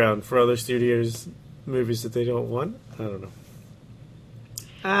dumping ground for other studios' movies that they don't want. I don't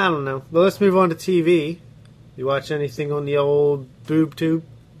know. But let's move on to TV. You watch anything on the old boob tube?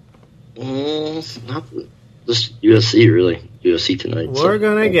 Not just UFC, really. UFC tonight. We're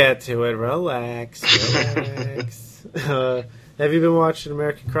gonna get to it. Relax. Have you been watching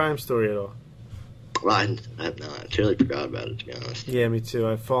American Crime Story at all? Well, I have not. I totally forgot about it, to be honest. Yeah, me too.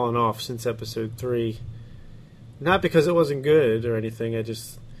 I've fallen off since episode 3. Not because it wasn't good or anything.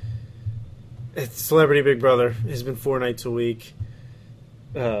 It's Celebrity Big Brother. It's been 4 nights a week.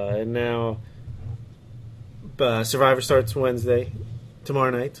 And now Survivor starts Wednesday.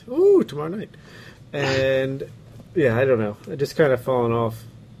 Tomorrow night. Ooh, tomorrow night. And, yeah, I don't know. I just kind of fallen off.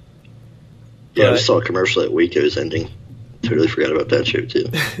 Yeah, I But- just saw a commercial that week it was ending. Totally forgot about that show, too.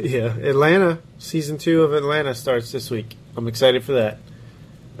 Yeah, Atlanta. Season 2 of Atlanta starts this week. I'm excited for that.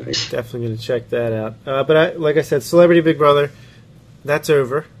 Nice. Definitely going to check that out. But like I said, Celebrity Big Brother, that's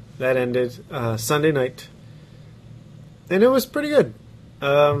over. That ended Sunday night. And it was pretty good.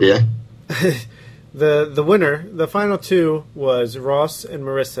 Yeah. The winner, the final two, was Ross and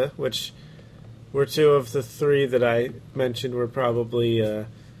Marissa, which were two of the three that I mentioned were probably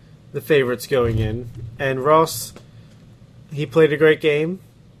the favorites going in. And Ross, he played a great game,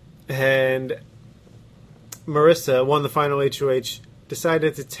 and Marissa won the final HOH,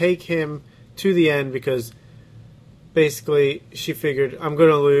 decided to take him to the end because basically she figured, I'm going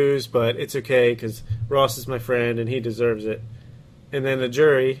to lose, but it's okay because Ross is my friend and he deserves it. And then the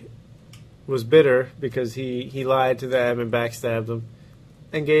jury was bitter because he lied to them and backstabbed them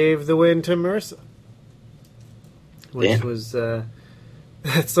and gave the win to Marissa. Which was,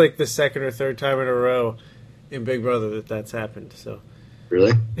 that's like the second or third time in a row in Big Brother that's happened. So,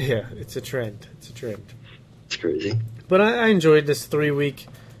 Really? yeah, it's a trend. It's crazy. But I enjoyed this 3-week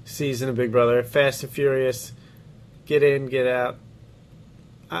season of Big Brother. Fast and Furious. Get in, get out.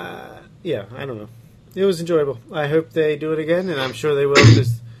 Yeah, I don't know. It was enjoyable. I hope they do it again, and I'm sure they will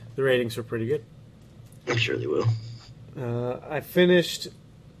because the ratings were pretty good. I'm sure they will. I finished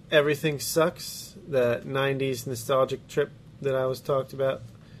Everything Sucks, the 90s nostalgic trip that I was talked about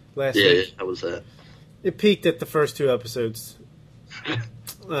last week. Yeah, how was that? It peaked at the first 2 episodes.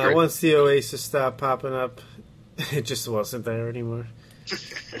 Once the Oasis stopped popping up, it just wasn't there anymore.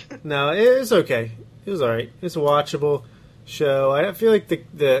 No, it was okay. It was alright. It's a watchable show. I feel like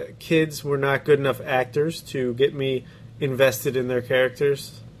the kids were not good enough actors to get me invested in their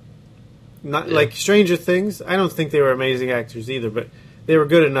characters. Not like Stranger Things. I don't think they were amazing actors either, but they were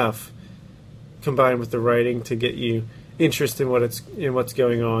good enough combined with the writing to get you interested in what's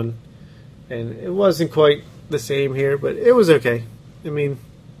going on. And it wasn't quite the same here, but it was okay. I mean,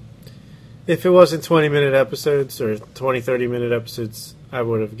 if it wasn't 20-minute episodes or 20, 30-minute episodes, I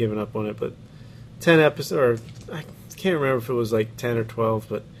would have given up on it. But 10 episodes, or I can't remember if it was like 10 or 12,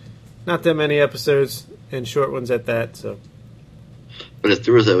 but not that many episodes and short ones at that. So, but if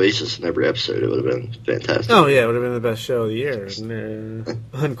there was Oasis in every episode, it would have been fantastic. Oh yeah, it would have been the best show of the year,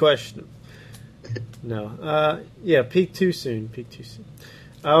 unquestionable. No, peak too soon.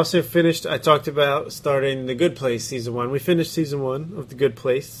 I also finished. I talked about starting The Good Place season 1. We finished season 1 of The Good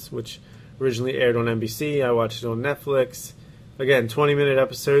Place, which originally aired on NBC. I watched it on Netflix. Again, 20-minute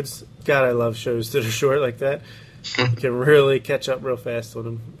episodes. God, I love shows that are short like that. You can really catch up real fast on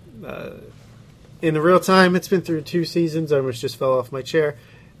them. In the real time, it's been through 2 seasons. I almost just fell off my chair.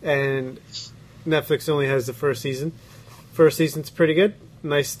 And Netflix only has the first season. First season's pretty good.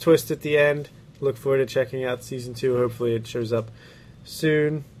 Nice twist at the end. Look forward to checking out season 2. Hopefully it shows up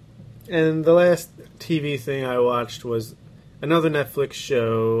soon. And the last TV thing I watched was another Netflix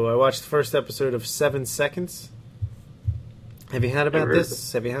show. I watched the first episode of 7 Seconds. Have you heard about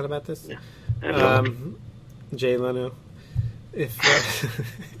this? Yeah. Jay Leno.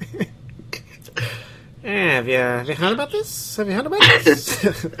 Have you heard about this?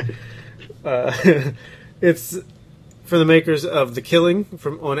 It's for the makers of The Killing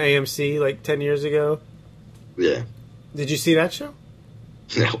on AMC like 10 years ago. Yeah. Did you see that show?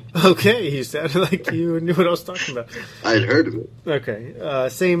 No. Okay, you sounded like you knew what I was talking about. I had heard of it. Okay,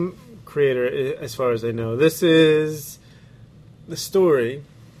 same creator as far as I know. This is the story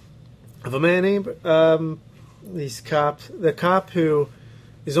of a man named the cop who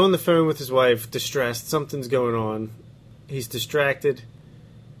is on the phone with his wife, distressed. Something's going on. He's distracted.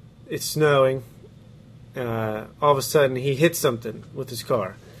 It's snowing. All of a sudden, he hits something with his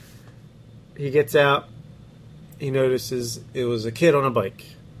car. He gets out. He notices it was a kid on a bike.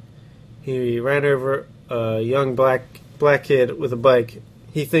 He ran over a young black kid with a bike.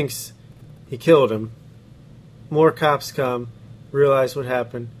 He thinks he killed him. More cops come, realize what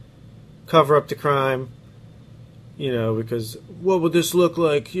happened, cover up the crime, because what would this look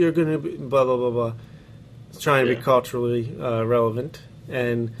like? You're going to be blah, blah, blah, blah. It's trying to be culturally relevant.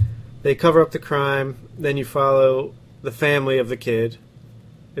 And they cover up the crime. Then you follow the family of the kid.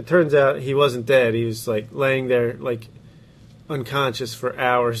 It turns out he wasn't dead. He was like laying there like unconscious for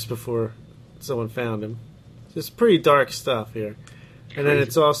hours before someone found him. Just pretty dark stuff here. And then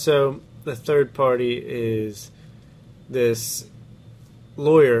it's also the third party is this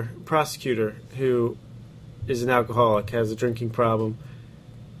prosecutor who is an alcoholic, has a drinking problem,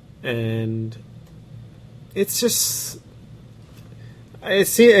 and it's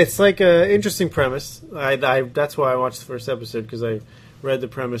like an interesting premise. I that's why I watched the first episode, because I read the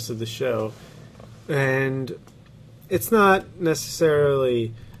premise of the show, and it's not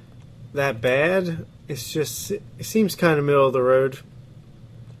necessarily that bad. It's just it seems kind of middle of the road,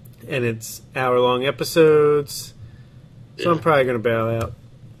 and it's hour-long episodes, so I'm probably going to bail out.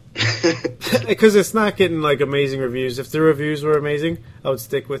 Because it's not getting like amazing reviews. If the reviews were amazing, I would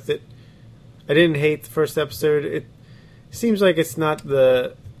stick with it. I didn't hate the first episode. It seems like it's not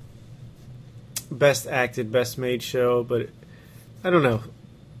the best acted, best made show, but I don't know.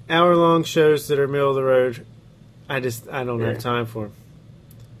 Hour-long shows that are middle of the road, I don't have time for them.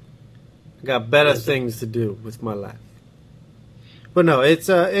 I got better things to do with my life. But no,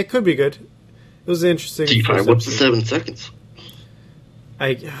 it could be good. It was interesting. What's the 7 seconds?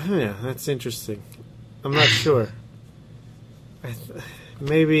 Yeah, that's interesting. I'm not sure.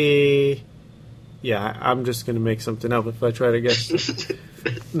 Maybe. Yeah, I'm just gonna make something up if I try to guess.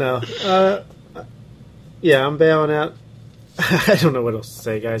 No. Yeah, I'm bailing out. I don't know what else to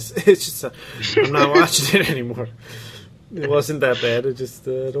say, guys. It's just I'm not watching it anymore. It wasn't that bad. I just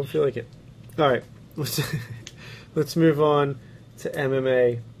don't feel like it. All right, let's move on to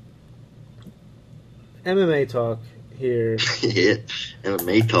MMA. MMA talk here. Yeah,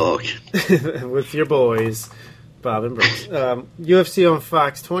 MMA talk with your boys, Bob and Brooks. UFC on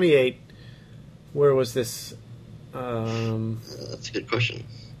Fox 28. Where was this? That's a good question.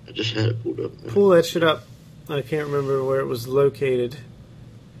 I just had it pulled up. Pull that shit up. I can't remember where it was located.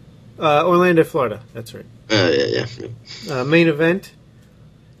 Orlando, Florida. That's right. Yeah. Main event.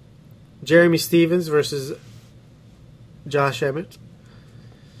 Jeremy Stevens versus Josh Emmett.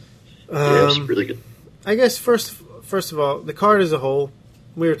 Yeah, it's really good. I guess first of all, the card as a whole,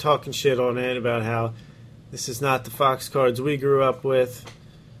 we were talking shit on it about how this is not the Fox cards we grew up with.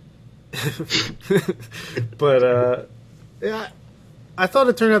 But yeah, I thought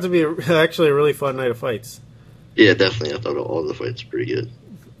it turned out to be actually a really fun night of fights. Yeah, definitely. I thought all the fights were pretty good.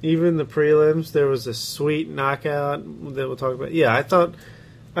 Even the prelims, there was a sweet knockout that we'll talk about. Yeah, I thought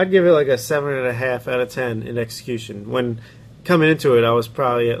I'd give it like a 7.5 out of 10 in execution. When coming into it, I was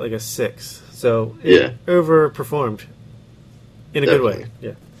probably at like a 6. So it overperformed in a good way.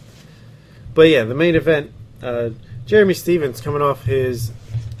 Yeah. But yeah, the main event, Jeremy Stevens coming off his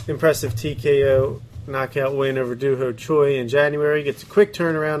impressive TKO knockout win over Doo Ho Choi in January, gets a quick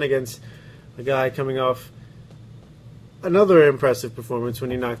turnaround against a guy coming off another impressive performance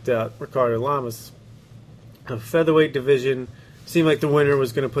when he knocked out Ricardo Lamas. A featherweight division seemed like the winner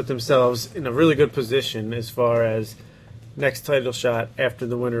was going to put themselves in a really good position as far as next title shot after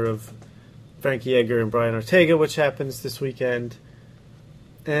the winner of Frankie Edgar and Brian Ortega, which happens this weekend.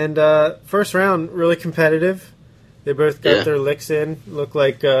 And first round, really competitive. They both got their licks in. Looked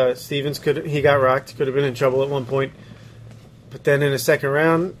like Stevens he got rocked, could have been in trouble at one point. But then in the second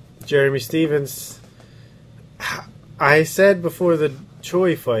round, Jeremy Stevens, I said before the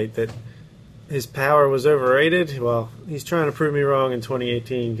Choi fight that his power was overrated. Well, he's trying to prove me wrong in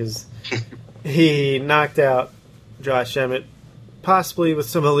 2018 because he knocked out Josh Emmett, possibly with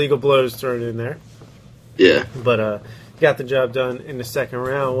some illegal blows thrown in there. Yeah. But got the job done in the second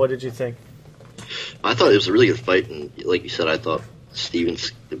round. What did you think? I thought it was a really good fight, and like you said, I thought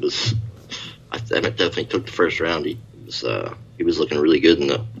Stevens. Emmett definitely took the first round. He was looking really good in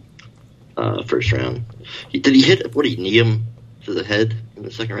the first round. Did he hit? What, did he knee him to the head in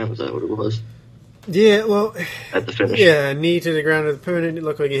the second round? Was that what it was? Yeah, well, at the finish. Yeah, knee to the ground of the opponent. It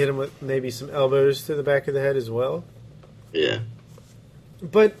looked like he hit him with maybe some elbows to the back of the head as well. Yeah,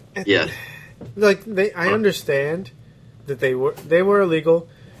 but I understand that they were illegal,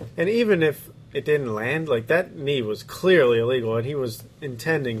 and even if it didn't land, like that knee was clearly illegal, and he was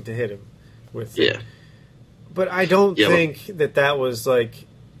intending to hit him with it. But I don't think that was like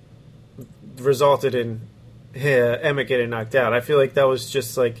resulted in Emmett getting knocked out. I feel like that was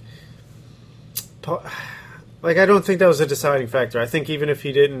just like I don't think that was a deciding factor. I think even if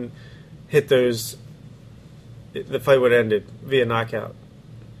he didn't hit those, the fight would have ended via knockout.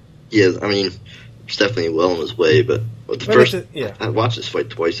 Yeah, I mean, it's definitely well on his way, but I watched this fight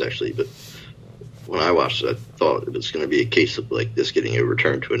twice actually, but when I watched it, I thought it was going to be a case of like this getting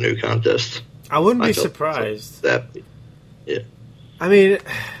overturned to a no contest. I wouldn't be surprised. Yeah. I mean,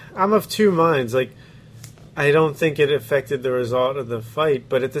 I'm of two minds. Like, I don't think it affected the result of the fight,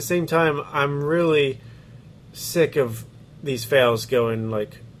 but at the same time, I'm really sick of these fouls going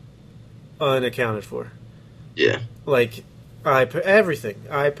like unaccounted for. Yeah. Like everything,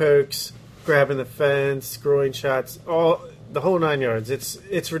 eye pokes, grabbing the fence, groin shots, the whole 9 yards.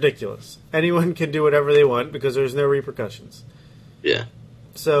 It's ridiculous. Anyone can do whatever they want because there's no repercussions. Yeah.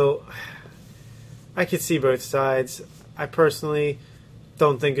 So I could see both sides. I personally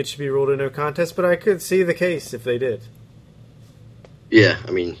don't think it should be ruled a no contest, but I could see the case if they did. Yeah,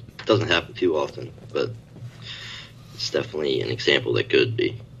 I mean, it doesn't happen too often, but it's definitely an example that could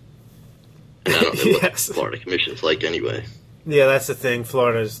be. And I don't know what the Florida Commission's like anyway. Yeah, that's the thing.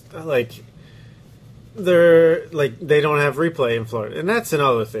 Florida's like they don't have replay in Florida, and that's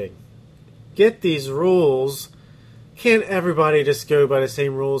another thing. Get these rules. Can't everybody just go by the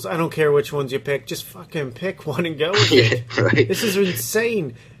same rules? I don't care which ones you pick. Just fucking pick one and go with it. Right. This is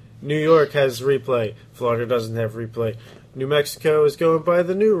insane. New York has replay. Florida doesn't have replay. New Mexico is going by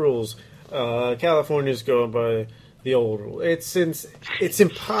the new rules. California is going by the old rule. It's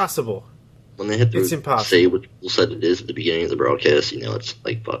impossible. When they had to It's impossible. say what people said it is at the beginning of the broadcast, it's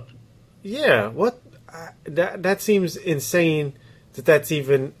like fucked. Yeah, what? That seems insane that's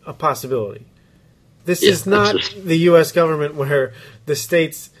even a possibility. This is not the U.S. government where the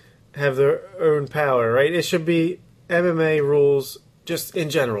states have their own power, right? It should be MMA rules just in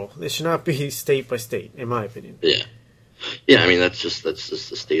general. It should not be state by state, in my opinion. Yeah. Yeah, I mean, that's just the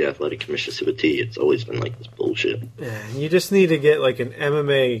state athletic commission to a T. It's always been like this bullshit. Yeah, you just need to get like an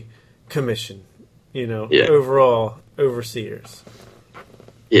MMA commission, Yeah. overall overseers.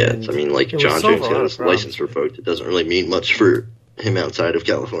 Yeah, And I mean, like it would John solve Jones a lot got of his license revoked. It doesn't really mean much for him outside of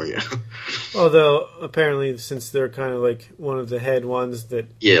California. Although, apparently, since they're kind of like one of the head ones that...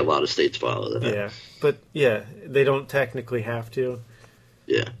 Yeah, a lot of states follow that. Yeah, but yeah, they don't technically have to.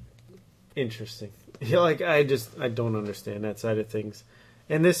 Yeah. Interesting. Yeah, like, I don't understand that side of things.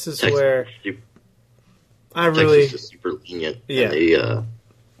 And this is Texas, where I Texas really... is super lenient. Yeah. And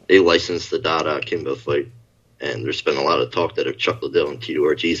they licensed the Dada Kimbo fight. And there's been a lot of talk that if Chuck Liddell and Tito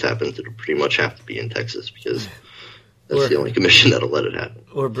Ortiz happens, it'll pretty much have to be in Texas because that's the only commission that'll let it happen.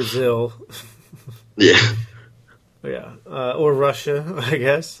 Or Brazil. Yeah. Yeah. Or Russia, I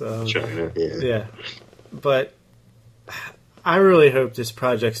guess. China, yeah. Yeah. But I really hope this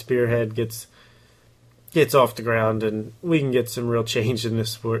Project Spearhead gets off the ground and we can get some real change in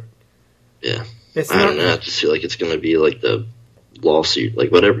this sport. Yeah. It's I don't know. I just feel like it's going to be like the lawsuit.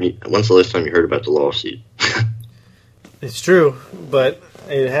 Like, whatever. When's the last time you heard about the lawsuit? It's true, but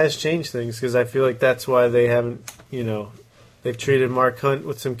it has changed things because I feel like that's why they haven't, they've treated Mark Hunt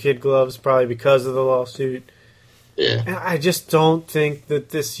with some kid gloves probably because of the lawsuit. Yeah. And I just don't think that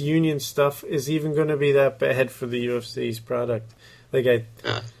this union stuff is even going to be that bad for the UFC's product. Like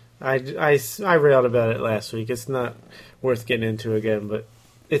I railed about it last week. It's not worth getting into again, but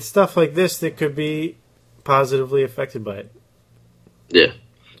it's stuff like this that could be positively affected by it. Yeah,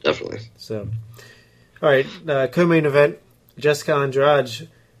 definitely. So, all right, co-main event, Jessica Andrade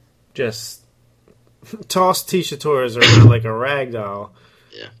just tossed Tisha Torres around like a rag doll.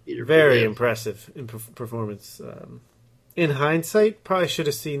 Yeah. Very impressive in performance. In hindsight, probably should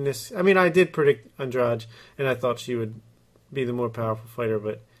have seen this. I mean, I did predict Andrade, and I thought she would be the more powerful fighter,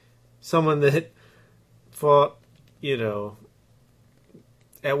 but someone that fought,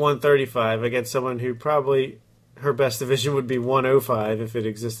 at 135 against someone who probably her best division would be 105 if it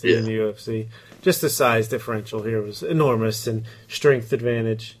existed in the UFC. Just the size differential here was enormous and strength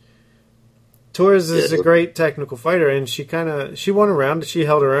advantage. Torres is a great technical fighter, and she won a round. She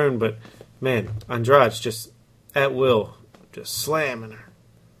held her own, but man, Andrade's just at will, just slamming her.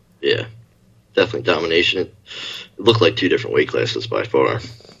 Yeah, definitely domination. It looked like two different weight classes by far.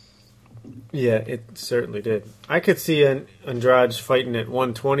 Yeah, it certainly did. I could see Andrade fighting at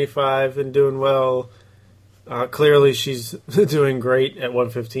 125 and doing well. Clearly, she's doing great at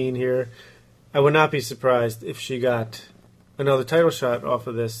 115 here. I would not be surprised if she got another title shot off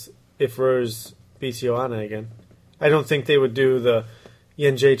of this if Rose beats Joanna again. I don't think they would do the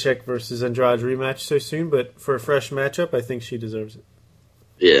Jędrzejczyk versus Andrade rematch so soon, but for a fresh matchup, I think she deserves it.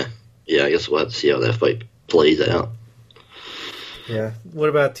 Yeah, I guess we'll have to see how that fight plays out. Yeah. What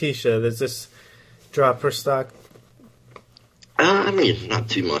about Tisha? Does this drop her stock? I mean, not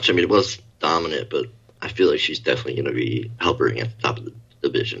too much. I mean, it was dominant, but I feel like she's definitely going to be hovering at the top of the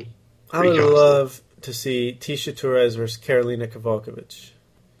division. I would love to see Tisha Torres versus Karolina Kowalkiewicz.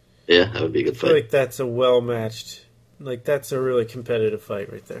 Yeah, that would be a good fight. I feel like that's a well-matched, that's a really competitive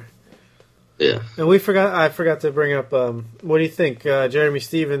fight right there. Yeah. And I forgot to bring up, what do you think? Jeremy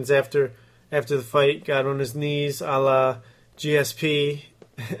Stevens, after the fight, got on his knees a la GSP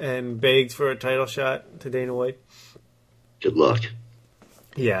and begged for a title shot to Dana White. Good luck.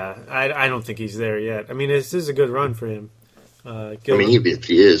 Yeah, I don't think he's there yet. I mean, this is a good run for him. I mean, even if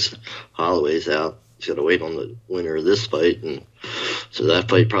he is, Holloway's out. He's got to wait on the winner of this fight, and so that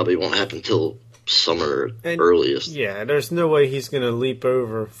fight probably won't happen until summer earliest. Yeah, there's no way he's going to leap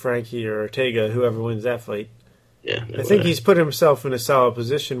over Frankie or Ortega, whoever wins that fight. Yeah, I think he's put himself in a solid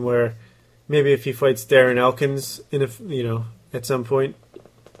position where maybe if he fights Darren Elkins at some point,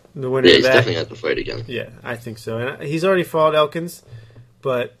 the winner of that, he's definitely have to fight again. Yeah, I think so. And he's already fought Elkins,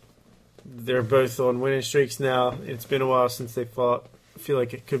 but they're both on winning streaks now. It's been a while since they fought. I feel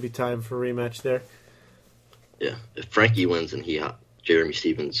like it could be time for a rematch there. Yeah, if Frankie wins and Jeremy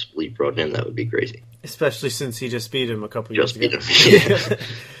Stevens leapfrogged him, that would be crazy. Especially since he just beat him a couple years ago. Him.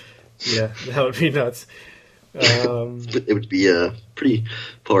 Yeah, that would be nuts. It would be pretty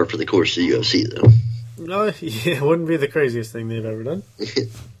par for the course of the UFC, though. No, it wouldn't be the craziest thing they've ever done.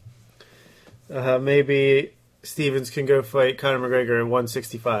 Maybe Stevens can go fight Conor McGregor at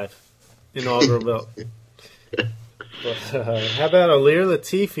 165 inaugural belt. But how about Alir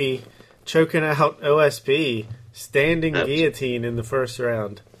Latifi choking out OSP, standing guillotine in the first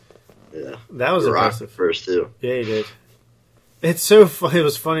round? Yeah, that was impressive. First too. Yeah, he did. It's so fun. It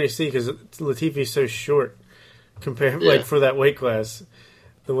was funny to see because Latifi's so short compared, like for that weight class.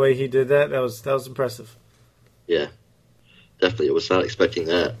 The way he did that was impressive. Yeah, definitely. I was not expecting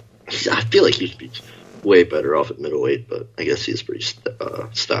that. I feel like he should be way better off at middleweight, but I guess he's pretty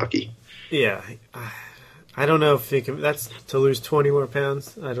stocky. Yeah, I don't know if he can. That's to lose 20 more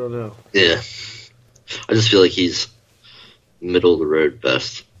pounds. I don't know. Yeah, I just feel like he's middle of the road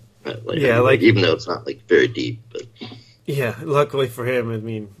best. Even though it's not like very deep, but yeah. Luckily for him, I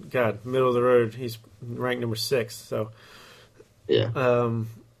mean, God, middle of the road. He's ranked number 6. So yeah.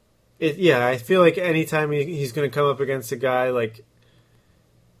 I feel like anytime he's going to come up against a guy like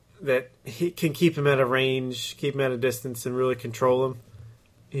that, he can keep him at a range, keep him at a distance, and really control him.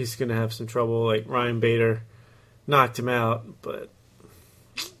 He's going to have some trouble. Like Ryan Bader knocked him out, but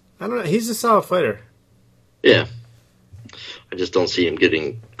I don't know. He's a solid fighter. Yeah. I just don't see him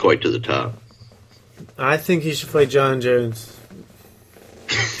getting quite to the top. I think he should fight John Jones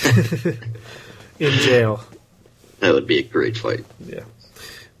in jail. That would be a great fight. Yeah.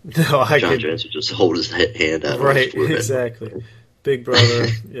 No, John Jones would just hold his hand out. Right, exactly. Big brother,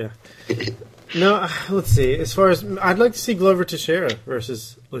 yeah. No, let's see. As far as I'd like to see Glover Teixeira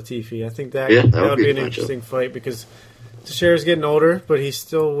versus Latifi. I think that would be an interesting fight because Teixeira's getting older, but he's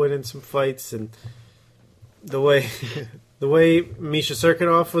still winning some fights, and the way Misha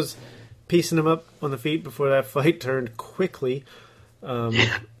Serkinov was piecing him up on the feet before that fight turned quickly.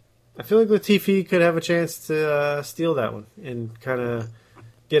 I feel like Latifi could have a chance to steal that one and kind of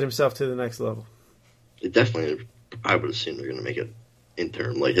get himself to the next level. Definitely, I would assume they're going to make an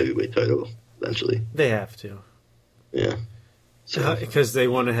interim light heavyweight title eventually. They have to. Yeah. Because they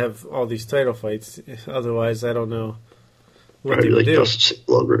want to have all these title fights. Otherwise, I don't know what probably they would like do. Justice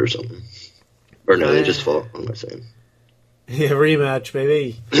Glover or something. Or no, they just fought. What am I saying? Yeah, rematch,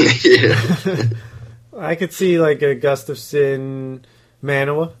 baby. Yeah. I could see like a Gustafsson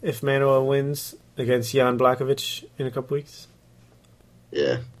Manoa if Manoa wins against Jan Blachowicz in a couple weeks.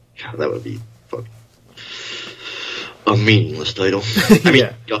 Yeah. God, that would be a meaningless title. I mean,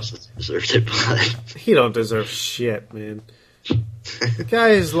 Gustafsson deserves it, but he don't deserve shit, man. The guy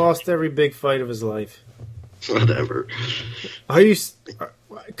has lost every big fight of his life. Whatever. Are you?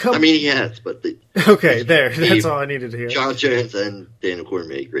 I mean, he has, but okay, there. That's all I needed to hear. John Jones and Daniel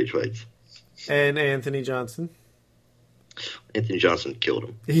Cormier, great fights. And Anthony Johnson. Anthony Johnson killed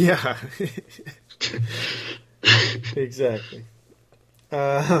him. Yeah. Exactly.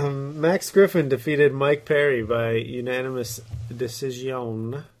 Max Griffin defeated Mike Perry by unanimous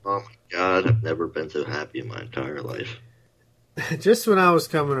decision. Oh my God, I've never been so happy in my entire life. Just when I was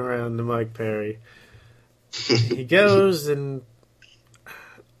coming around to Mike Perry, he goes and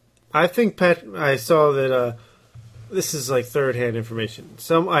I think I saw that this is like third-hand information.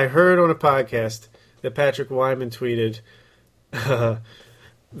 I heard on a podcast that Patrick Wyman tweeted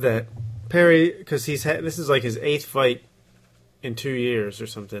that Perry, because this is like his 8th fight in 2 years or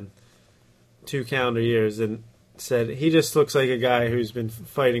something, 2 calendar years, and said he just looks like a guy who's been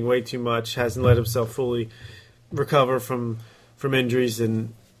fighting way too much, hasn't let himself fully recover from injuries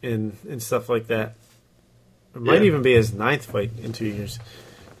and stuff like that. It might even be his 9th fight in 2 years.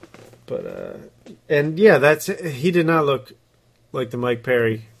 But he did not look like the Mike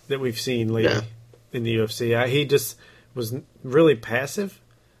Perry that we've seen lately in the UFC. He just was really passive.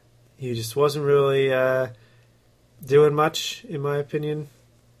 He just wasn't really doing much, in my opinion.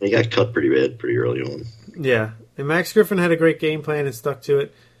 He got cut pretty bad pretty early on. Yeah, and Max Griffin had a great game plan and stuck to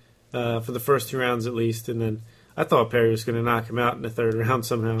it for the first 2 rounds at least, and then I thought Perry was going to knock him out in the 3rd round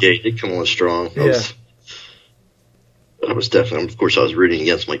somehow. Yeah, he did come on strong. I was definitely, of course, I was rooting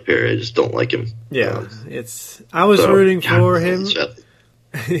against Mike Perry. I just don't like him. Yeah, I was rooting for him.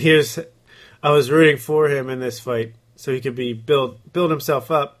 I was rooting for him in this fight so he could build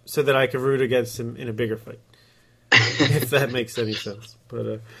himself up so that I could root against him in a bigger fight. If that makes any sense.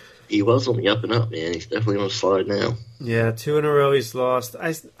 But he was on the up and up, man. He's definitely on the slide now. Yeah, 2 in a row he's lost.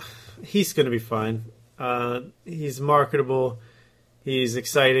 He's going to be fine. He's marketable. He's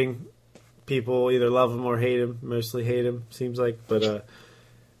exciting. People either love him or hate him. Mostly hate him, seems like. But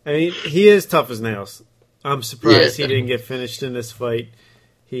I mean, he is tough as nails. I'm surprised he didn't get finished in this fight.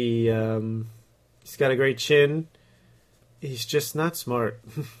 He's got a great chin. He's just not smart.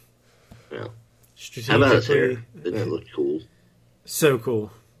 Yeah. How about his hair? Didn't it look cool? So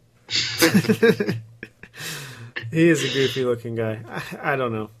cool. He is a goofy looking guy. I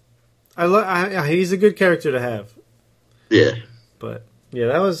don't know. He's a good character to have. Yeah. But yeah,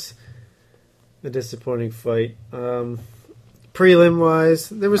 that was a disappointing fight. Prelim wise,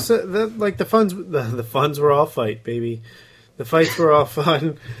 there was the funds. The funds were all fight, baby. The fights were all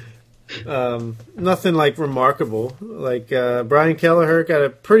fun. Nothing like remarkable. Like Brian Kelleher got a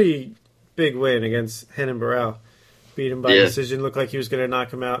pretty big win against Renan Barão. Beat him by decision. Looked like he was going to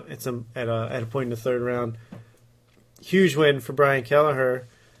knock him out at a point in the third round. Huge win for Brian Kelleher.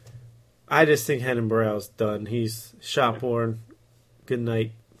 I just think Renan Barão's done. He's shot born. Good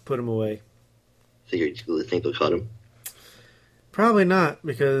night. Put him away. So you really think they'll cut him? Probably not,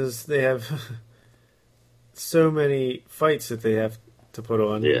 because they have so many fights that they have to put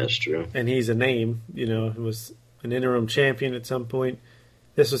on. Yeah, that's true. And he's a name. He was an interim champion at some point.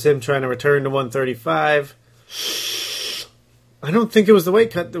 This was him trying to return to 135. I don't think it was the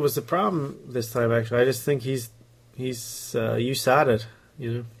weight cut that was the problem this time, actually. I just think he's USADa'd,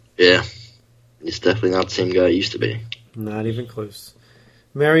 Yeah. He's definitely not the same guy he used to be. Not even close.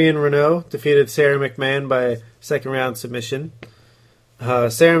 Marion Renault defeated Sarah McMahon by second-round submission. Sarah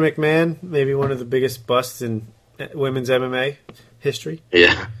McMahon, maybe one of the biggest busts in women's MMA history.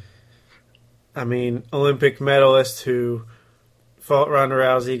 Yeah. I mean, Olympic medalist who fought Ronda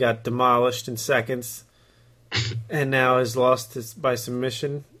Rousey, got demolished in seconds, and now has lost by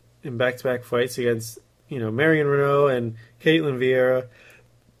submission in back-to-back fights against, Marion Renault and Caitlin Vieira.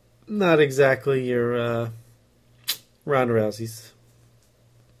 Not exactly your Ronda Rousey's.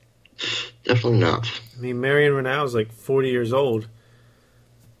 Definitely not. I mean, Marion Renault is like 40 years old.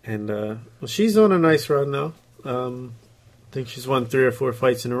 And, she's on a nice run, though. I think she's won 3 or 4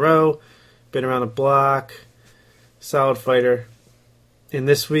 fights in a row. Been around the block. Solid fighter. In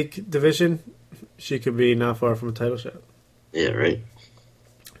this week division, she could be not far from a title shot. Yeah, right.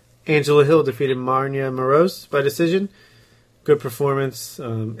 Angela Hill defeated Marnia Moroz by decision. Good performance.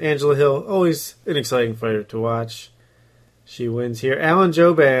 Angela Hill, always an exciting fighter to watch. She wins here. Alan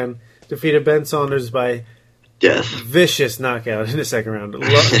Jouban defeated Ben Saunders by vicious knockout in the second round.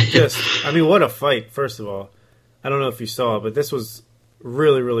 What a fight, first of all. I don't know if you saw it, but this was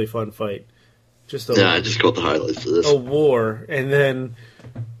really, really fun fight. I just caught the highlights of this. A war, and then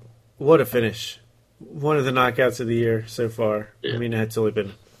what a finish. One of the knockouts of the year so far. Yeah. I mean, it's only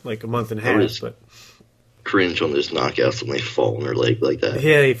been like a month and a half, but cringe on those knockouts when they fall on their leg like that.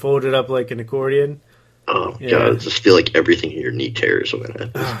 Yeah, he folded up like an accordion. Oh, yeah. God, I just feel like everything in your knee tears when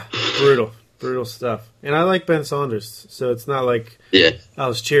that happens. Brutal stuff. And I like Ben Saunders, so it's not like I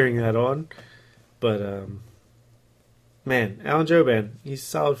was cheering that on. But, man, Alan Jouban, he's a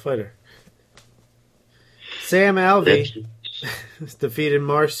solid fighter. Sam Alvey defeated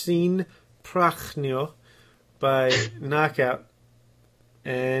Marcin Prachnio by knockout.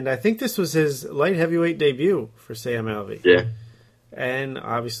 And I think this was his light heavyweight debut for Sam Alvey. Yeah. And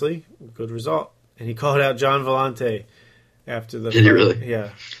obviously, good result. And he called out John Vellante after the fight. Did he really? Yeah.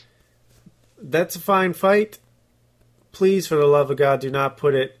 That's a fine fight. Please, for the love of God, do not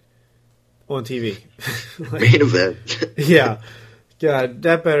put it on TV. Main event. Yeah. God,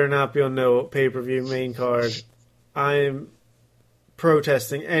 that better not be on no pay-per-view main card. I'm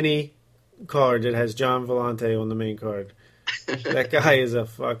protesting any card that has John Vellante on the main card. That guy is a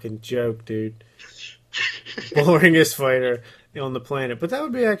fucking joke, dude. Boringest fighter on the planet. But that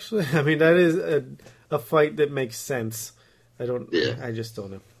would be actually, that is a fight that makes sense. I just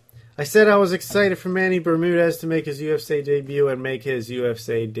don't know. I said I was excited for Manny Bermudez to make his UFC debut, and make his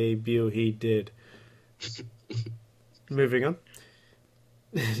UFC debut. He did. Moving on.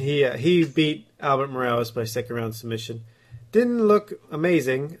 He beat Albert Morales by second round submission. Didn't look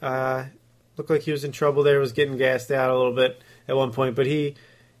amazing. Looked like he was in trouble there. Was getting gassed out a little bit at one point, but he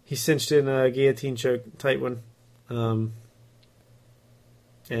cinched in a guillotine choke, tight one. So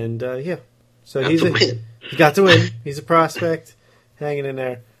he got to win. He's a prospect, hanging in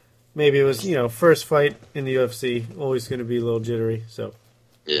there. Maybe it was first fight in the UFC, always going to be a little jittery. So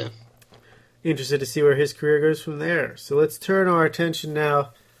yeah. Interested to see where his career goes from there. So let's turn our attention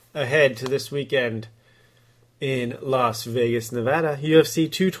now ahead to this weekend in Las Vegas, Nevada.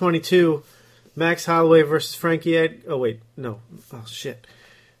 UFC 222, Max Holloway versus Frankie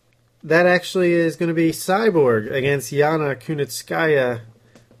That actually is going to be Cyborg against Yana Kunitskaya,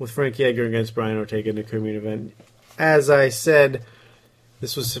 with Frankie Edgar against Brian Ortega in the co-main event. As I said,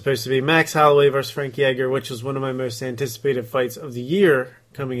 this was supposed to be Max Holloway versus Frankie Edgar, which was one of my most anticipated fights of the year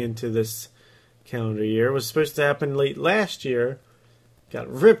coming into this calendar year. It was supposed to happen late last year. Got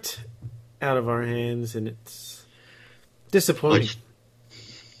ripped out of our hands, and it's disappointing.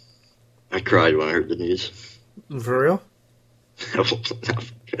 I cried when I heard the news. For real? I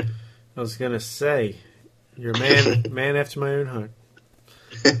was going to say, you're a man after my own heart.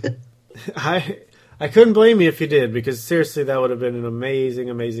 I couldn't blame you if you did, because seriously, that would have been an amazing,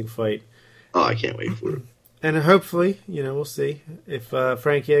 amazing fight. Oh, I can't wait for it. And hopefully, we'll see if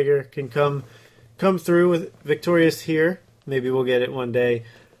Frank Yeager can come through with victorious here. Maybe we'll get it one day.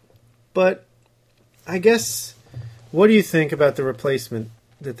 But I guess, what do you think about the replacement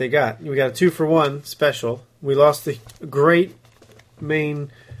that they got? We got a 2-for-1 special. We lost the great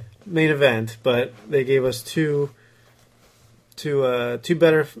main event, but they gave us two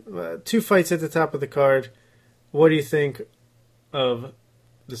fights at the top of the card. What do you think of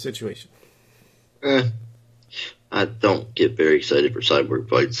the situation? I don't get very excited for Cyborg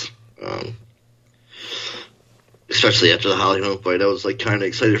fights. Especially after the Holly Holm fight. I was kind of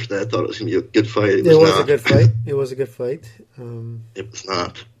excited for that. I thought it was going to be a good fight. It was a good fight. It was a good fight. It was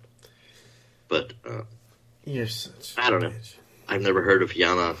not. But you're such I don't know. I've never heard of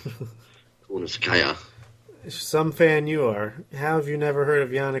Yana Kunitskaya. Some fan you are. How have you never heard of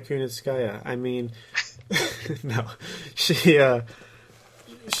Yana Kunitskaya? I mean, no. She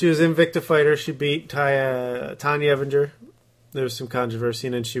was Invicta fighter. She beat Tanya Evinger. There was some controversy,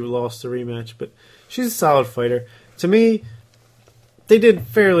 and then she lost the rematch. But she's a solid fighter. To me, they did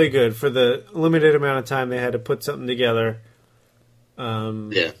fairly good for the limited amount of time they had to put something together.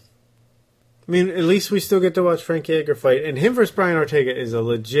 Yeah. I mean, at least we still get to watch Frank Yeager fight. And him versus Brian Ortega is a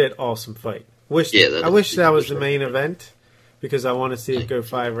legit awesome fight. I wish that was the main event, because I want to see it go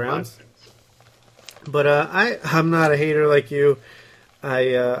 5 rounds. But I'm not a hater like you.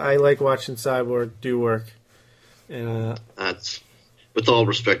 I like watching Cyborg do work. And that's, with all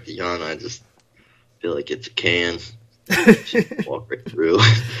respect to Yana, I just feel like it's a can. Walk right through.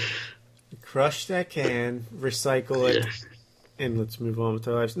 Crush that can, recycle it, and let's move on with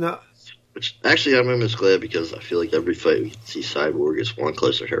our lives. No. Which, actually, I'm almost glad, because I feel like every fight we see Cyborg is one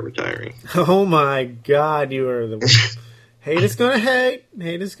closer to her retiring. Oh my God, you are the one. Hate is gonna hate.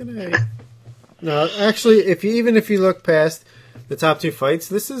 Hate is gonna hate. No, actually, if you look past the top 2 fights,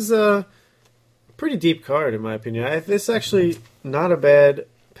 this is a pretty deep card, in my opinion. This is actually not a bad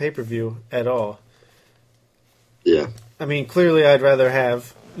pay-per-view at all. Yeah. I mean, clearly I'd rather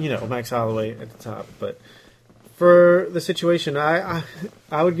have, Max Holloway at the top, but for the situation, I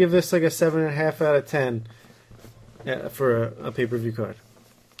would give this like a 7.5 out of 10 for a pay-per-view card.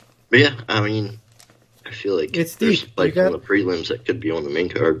 But yeah, I mean, I feel like it's there's deep. fights on the prelims that could be on the main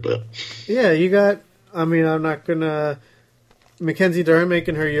card, but yeah, you got. I mean, I'm not gonna. Mackenzie Dern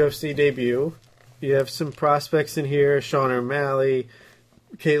making her UFC debut. You have some prospects in here: Sean O'Malley,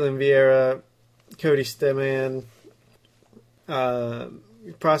 Caitlin Vieira, Cody Stemann.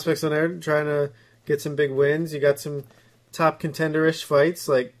 Prospects on there trying to get some big wins. You got some top contender-ish fights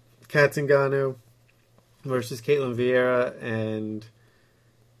like Kat Zingano versus Caitlin Vieira and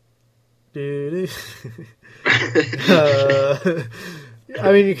I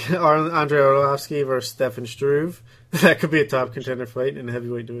mean, you can Andrei Arlovsky versus Stefan Struve. That could be a top contender fight in the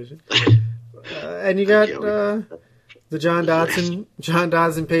heavyweight division. And you got the John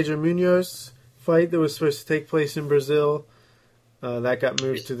Dodson Pedro Munoz fight that was supposed to take place in Brazil. That got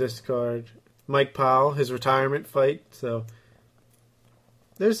moved to this card. Mike Powell, his retirement fight. So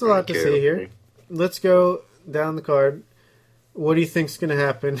there's a lot to see here. Let's go down the card. What do you think's going to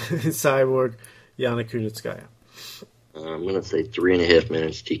happen in Cyborg Yana Kunitskaya? I'm going to say 3.5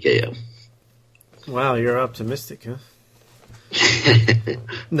 minutes TKO. Wow, you're optimistic, huh?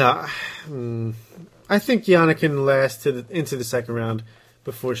 No, I think Yana can last into the second round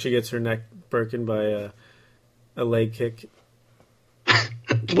before she gets her neck broken by a leg kick.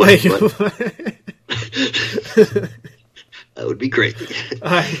 Wait, that would be great.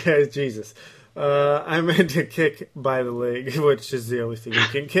 Jesus. I meant to kick by the leg, which is the only thing you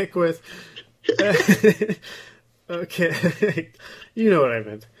can kick with. Okay. You know what I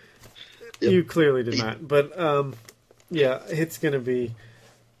meant. Yep. You clearly did not. But, yeah, it's going to be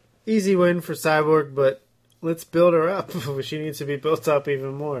easy win for Cyborg, but let's build her up. She needs to be built up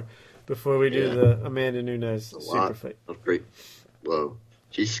even more before we do the Amanda Nunes super fight. Great. Well,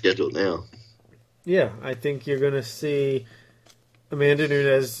 she's scheduled now. Yeah, I think you're going to see Amanda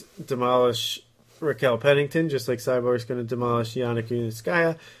Nunes demolish Raquel Pennington, just like Cyborg's going to demolish Yana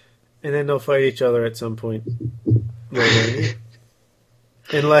Kunitskaya, and then they'll fight each other at some point later.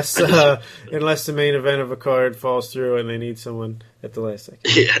 Unless the main event of a card falls through and they need someone at the last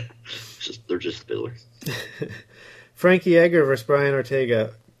second. Yeah, they're just filler. Frankie Edgar versus Brian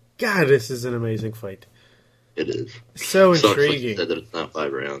Ortega. God, this is an amazing fight. It is. So intriguing. Like you said that it's not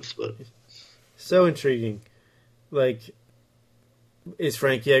 5 rounds, but so intriguing. Like, is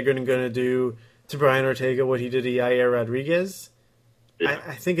Frankie Edgar going to do to Brian Ortega what he did to Yair Rodriguez? Yeah.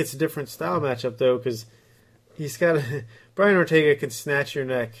 I think it's a different style matchup, though, because he's got Brian Ortega can snatch your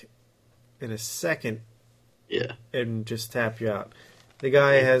neck in a second Yeah. and just tap you out. The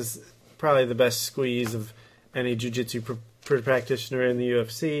guy has probably the best squeeze of any jiu-jitsu practitioner in the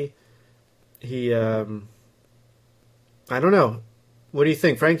UFC. He, I don't know. What do you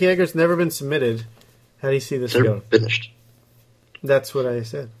think? Frankie Edgar's never been submitted. How do you see this They're going? finished. That's what I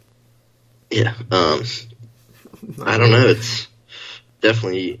said. Yeah. I don't know. It's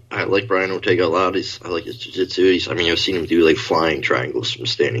definitely, I like Brian Ortega a lot. I like his jiu-jitsu. I've seen him do like flying triangles from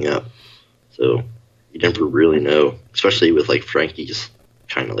standing up. So you never really know, especially with like Frankie's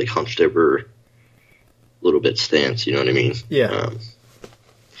kind of like hunched over a little bit stance, you know what I mean? Yeah.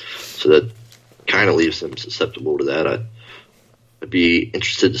 So that kind of leaves him susceptible to that. I'd be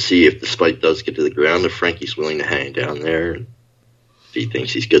interested to see if the fight does get to the ground, if Frankie's willing to hang down there, and if he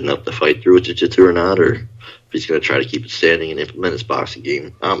thinks he's good enough to fight through with jiu-jitsu or not, or if he's going to try to keep it standing and implement his boxing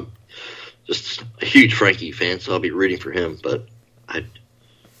game. I'm just a huge Frankie fan, so I'll be rooting for him, but I'm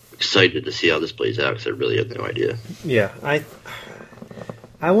excited to see how this plays out because I really have no idea. Yeah,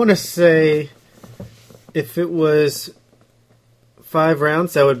 I want to say if it was 5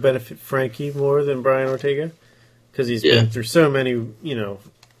 rounds, that would benefit Frankie more than Brian Ortega because he's been through so many,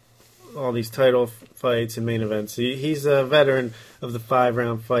 all these title fights and main events. He's a veteran of the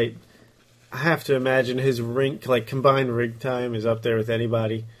 5-round fight. I have to imagine his combined ring time is up there with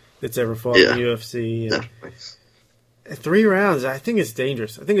anybody that's ever fought in the UFC. And 3 rounds, I think it's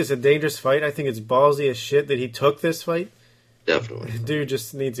dangerous. I think it's a dangerous fight. I think it's ballsy as shit that he took this fight. Definitely. Dude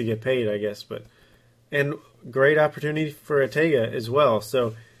just needs to get paid, I guess. And great opportunity for Ortega as well.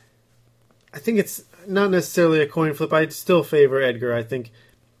 So I think it's not necessarily a coin flip. I'd still favor Edgar. I think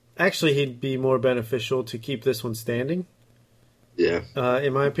actually he'd be more beneficial to keep this one standing. Yeah.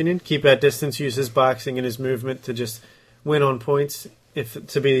 In my opinion. Keep that distance, use his boxing and his movement to just win on points.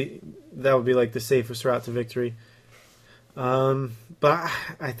 That would be like the safest route to victory. But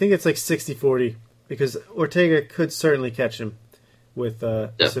I think it's like 60-40 because Ortega could certainly catch him with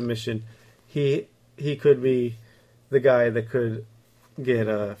submission. He could be the guy that could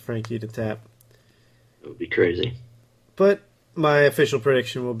get Frankie to tap. It would be crazy. But my official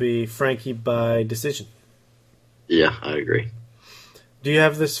prediction will be Frankie by decision. Yeah, I agree. Do you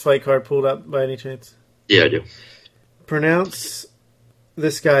have this fight card pulled up by any chance? Yeah, I do. Pronounce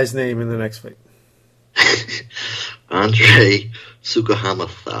this guy's name in the next fight. Andre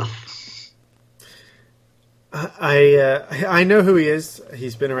Sukuhamathaf. I know who he is.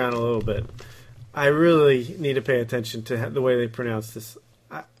 He's been around a little bit. I really need to pay attention to the way they pronounce this.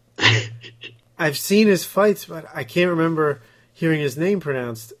 I've seen his fights, but I can't remember hearing his name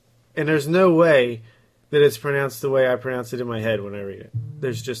pronounced. And there's no way that it's pronounced the way I pronounce it in my head when I read it.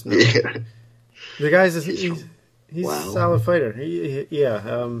 There's just no way. The guy's he's a solid fighter.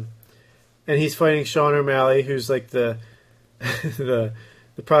 And he's fighting Sean O'Malley, who's like the the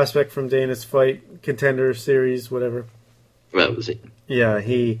prospect from Dana's Fight Contender Series, whatever. That was it. Yeah,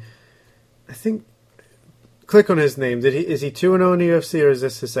 I think. Click on his name. Is he 2-0 in the UFC, or is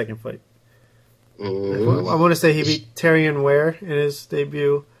this his second fight? I want to say he beat Terrion Ware in his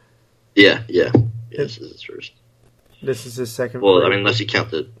debut. Yeah. This is his first. This is his second fight. fight. Unless you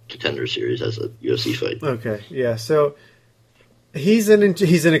count the Contender Series as a UFC fight. Okay, yeah. So he's an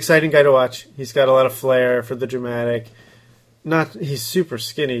exciting guy to watch. He's got a lot of flair for the dramatic. He's super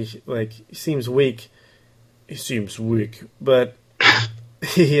skinny. Like, he seems weak. But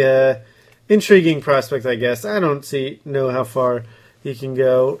he intriguing prospect, I guess. I don't know how far he can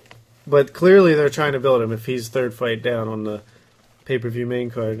go, but clearly they're trying to build him if he's third fight down on the pay-per-view main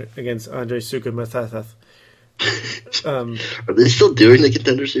card against Andre Sukumathaf. Are they still doing the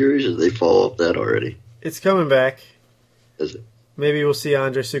Contender Series, or did they fall off that already? It's coming back. Is it? Maybe we'll see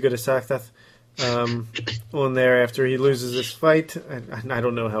Andre Sukumathaf on there after he loses this fight. I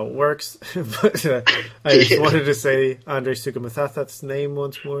don't know how it works, but I just wanted to say Andre Sukumathaf's name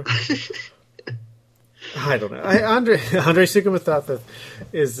once more. I don't know. Andre Sukumathaf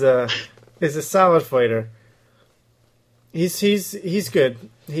is a solid fighter. He's good.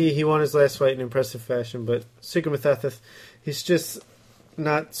 He won his last fight in impressive fashion, but Sukumathaf, he's just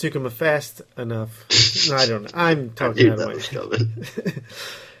not Sukumafast enough. I don't know. I'm talking out of my head.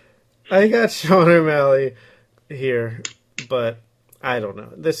 I got Sean O'Malley here, but I don't know.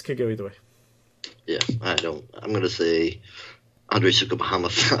 This could go either way. Yeah, I'm going to say Andre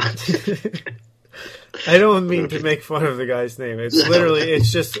Sukumathaf. I don't mean to make fun of the guy's name.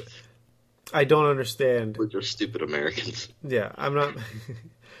 It's just, I don't understand. We're just stupid Americans. Yeah, I'm not.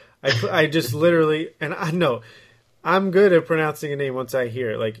 I just literally, and I know, I'm good at pronouncing a name once I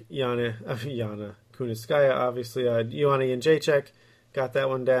hear it. Like Yana Kunitskaya, obviously. Joanna Jędrzejczyk, got that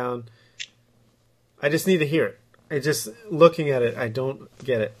one down. I just need to hear it. Looking at it, I don't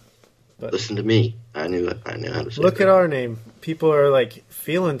get it. But listen to me. I knew how to say look that. at our name. People are like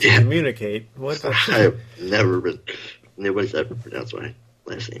feeling to communicate. What I the have never been. Nobody's ever pronounced my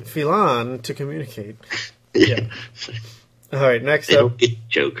last name. Filan to communicate. Yeah. All right, next They up. don't get the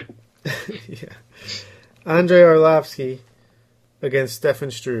joke. Yeah. Andrei Arlovsky against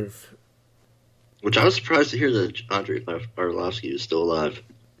Stefan Struve. Which I was surprised to hear that Andrei Arlovsky is still alive.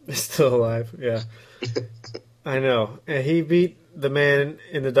 Still alive, yeah. I know. And he beat the man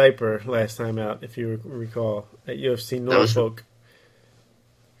in the diaper last time out, if you recall, at UFC Norfolk.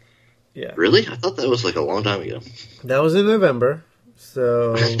 Yeah. Really? I thought that was like a long time ago. That was in November,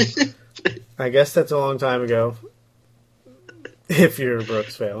 so I guess that's a long time ago. If you're a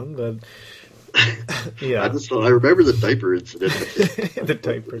Brooks fan, but yeah. I remember the diaper incident. The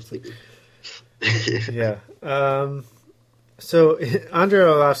diapers. Yeah. So Andrei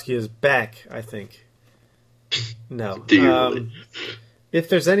Arlovsky is back, I think. No. Do you really? If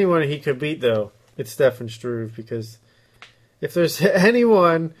there's anyone he could beat, though, it's Stefan Struve, because if there's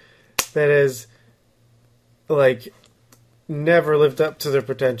anyone that has, like, never lived up to their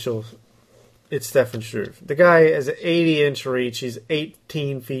potential, it's Stefan Struve. The guy has an 80-inch reach. He's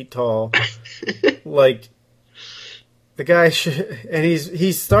 18 feet tall. Like, the guy and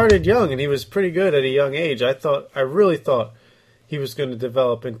he started young, and he was pretty good at a young age. I really thought he was going to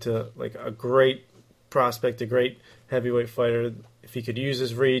develop into, like, a great prospect, a great heavyweight fighter. If he could use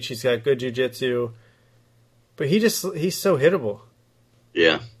his reach, he's got good jiu-jitsu. But he's so hittable.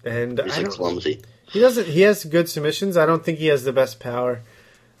 Yeah. And He's like clumsy. He has good submissions. I don't think he has the best power.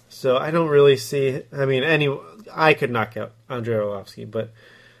 So I don't really see, I could knock out Andrei Arlovsky, but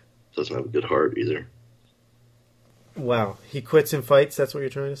Doesn't have a good heart either. wow, he quits in fights, that's what you're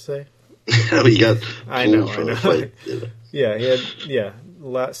trying to say? He got I know. pulled from the fight. Yeah, he had a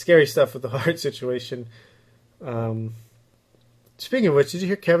lot scary stuff with the heart situation. Speaking of which, did you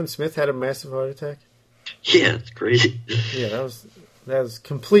hear Kevin Smith had a massive heart attack? Yeah, it's crazy. Yeah, that was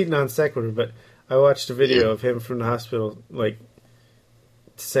complete non sequitur, but I watched a video of him from the hospital, like,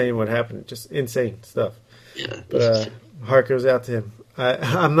 saying what happened. Just insane stuff. Yeah. But heart goes out to him.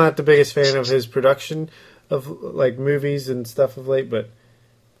 I'm not the biggest fan of his production of, like, movies and stuff of late, but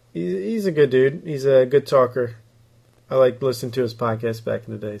he's a good dude. He's a good talker. I like listening to his podcast back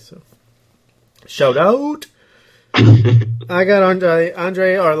in the day, so shout out. I got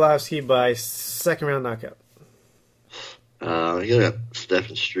Andrei Arlovsky by second round knockout. I got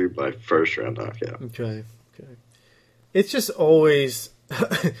Stefan Struve by first round knockout. Okay. It's just always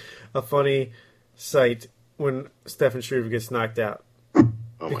a funny sight when Stefan Struve gets knocked out.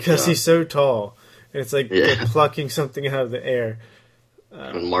 Oh because he's so tall. And it's like they're plucking something out of the air.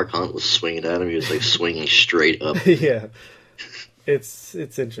 When Mark Hunt was swinging at him, he was like swinging straight up. Yeah. It's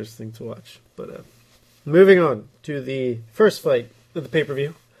interesting to watch. But moving on to the first fight of the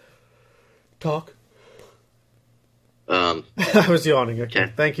pay-per-view. Talk. I was yawning.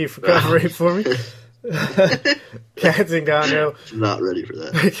 Okay. Thank you for covering for me. Kat Zingano. Not ready for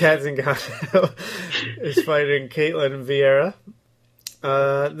that. Kat Zingano is fighting Caitlin Vieira.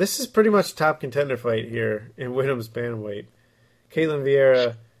 This is pretty much a top contender fight here in Wyndham's bantamweight. Caitlin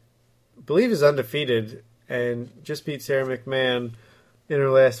Vieira, I believe, is undefeated and just beat Sarah McMahon in her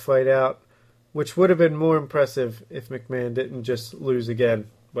last fight out, which would have been more impressive if McMahon didn't just lose again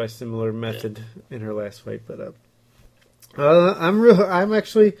by similar method in her last fight. But I'm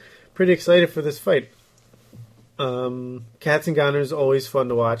actually pretty excited for this fight. Kat Zingano is always fun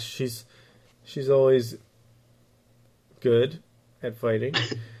to watch. She's always good at fighting.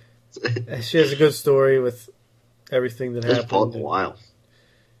 She has a good story with everything that happened. Fought in a while.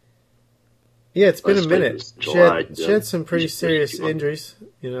 Yeah, it's been a minute. She had some pretty serious months. injuries,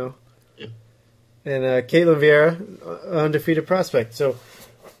 you know. Yeah. And Caitlin Vieira, undefeated prospect, so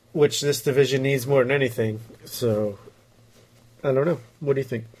which this division needs more than anything. So I don't know. What do you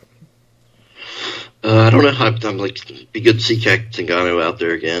think? I don't know. I'm like, it'd be good to see Kat Zingano out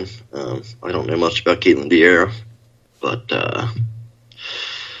there again. I don't know much about Caitlin Vieira, but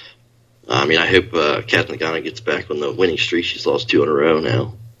I mean, I hope Kat Zingano gets back on the winning streak. She's lost 2 in a row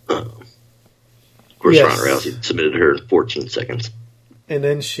now. Of course, Yes. Ronda Rousey submitted her in 14 seconds. And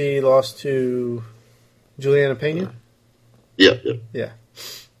then she lost to Juliana Pena? Yep. Yeah.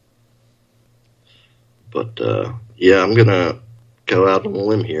 But, yeah, I'm going to go out on a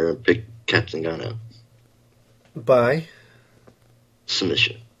limb here and pick Kat Zingano. By?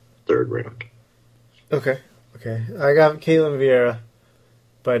 Submission. 3rd round. Okay. I got Caitlin Vieira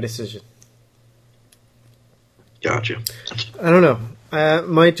by decision. Gotcha. I don't know.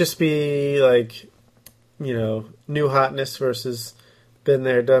 Might just be like, you know, new hotness versus been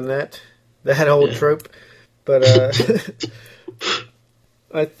there, done that. That old trope. But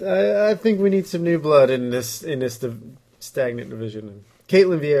I think we need some new blood in this stagnant division. And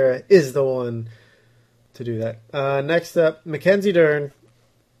Caitlin Vieira is the one to do that. Next up, Mackenzie Dern,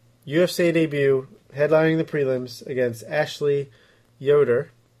 UFC debut, headlining the prelims against Ashley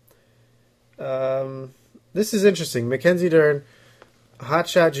Yoder. This is interesting. Mackenzie Dern,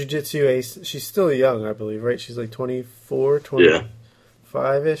 hotshot jiu-jitsu ace. She's still young, I believe, right? She's like 24,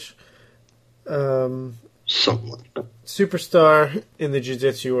 25-ish. Something like that. Superstar in the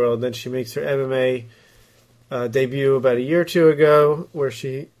jiu-jitsu world. Then she makes her MMA debut about a year or two ago, where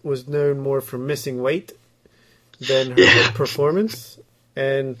she was known more for missing weight than her performance.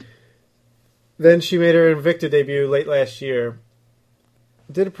 And then she made her Invicta debut late last year.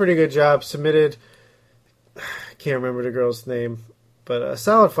 Did a pretty good job. Submitted, I can't remember the girl's name, but a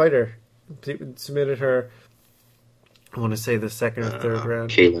solid fighter. Submitted her, I want to say the second or third round.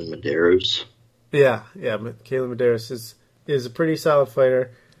 Kaylin Medeiros. Yeah. Kaylin Medeiros is a pretty solid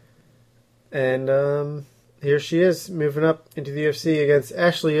fighter. And here she is, moving up into the UFC against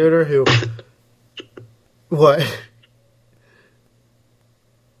Ashley Yoder, who... What?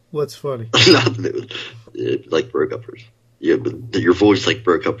 What's funny? It like broke up for... Yeah, but your voice like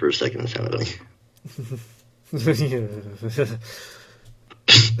broke up for a second. It sounded like...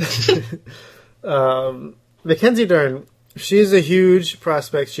 Mackenzie Dern, she's a huge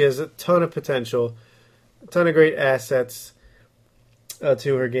prospect. She has a ton of potential, a ton of great assets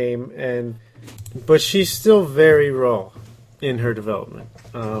to her game, but she's still very raw in her development.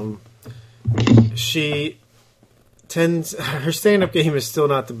 Her stand-up game is still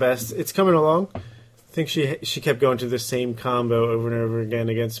not the best. It's coming along. I think she kept going to the same combo over and over again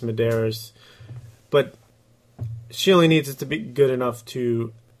against Medeiros, but she only needs it to be good enough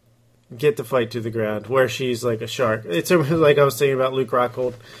to get the fight to the ground, where she's like a shark. It's like I was saying about Luke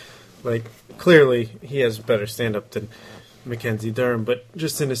Rockhold. Like, clearly he has better stand-up than Mackenzie Dern, but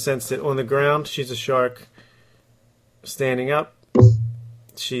just in the sense that on the ground, she's a shark. Standing up,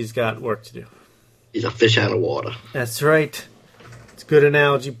 she's got work to do. He's a fish out of water. That's right. It's a good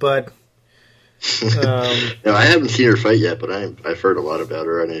analogy, bud. No, I haven't seen her fight yet, but I've heard a lot about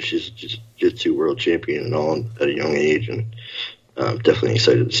her. I know she's just jiu-jitsu world champion and all at a young age, and I'm definitely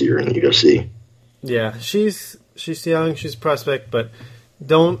excited to see her in the UFC. Yeah, she's young, she's a prospect, but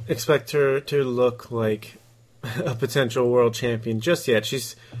don't expect her to look like a potential world champion just yet.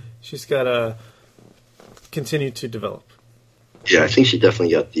 She's got to continue to develop. Yeah, I think she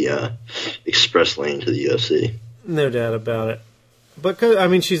definitely got the express lane to the UFC. No doubt about it. But I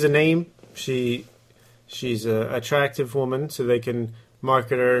mean, she's a name. She's an attractive woman, so they can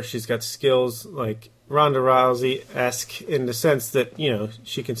market her. She's got skills like Ronda Rousey-esque in the sense that, you know,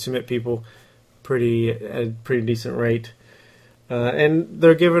 she can submit people at a pretty decent rate. And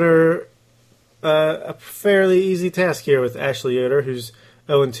they're giving her a fairly easy task here with Ashley Yoder, who's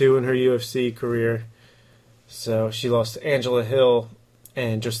 0-2 in her UFC career. So she lost to Angela Hill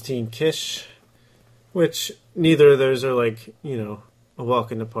and Justine Kish, which neither of those are like, you know, a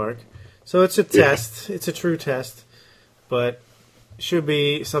walk in the park. So it's a test. It's a true test. But should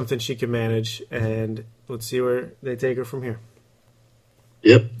be something she can manage, and let's see where they take her from here.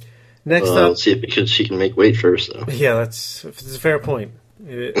 Yep. Next up, let's see if she can make weight first, though. Yeah, that's a fair point.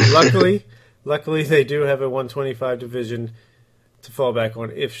 Luckily, they do have a 125 division to fall back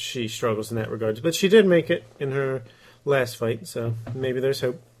on if she struggles in that regard. But she did make it in her last fight, so maybe there's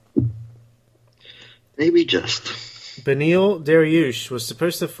hope. Maybe just. Beneil Dariush was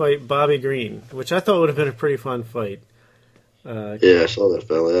supposed to fight Bobby Green, which I thought would have been a pretty fun fight. Yeah, I saw that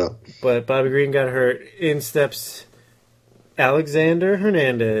fella out. But Bobby Green got hurt. In steps Alexander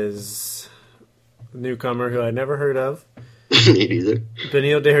Hernandez, a newcomer who I never heard of. Me neither.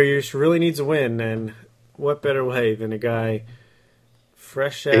 Beneil Dariush really needs a win, and what better way than a guy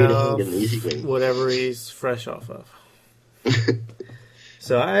fresh out whatever he's fresh off of.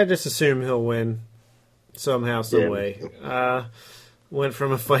 So I just assume he'll win somehow, some way. Went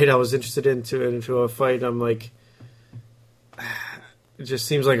from a fight I was interested into a fight I'm like, it just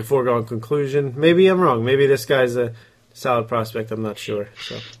seems like a foregone conclusion. Maybe I'm wrong. Maybe this guy's a solid prospect. I'm not sure.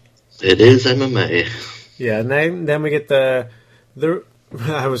 So it is MMA. Yeah, and then we get the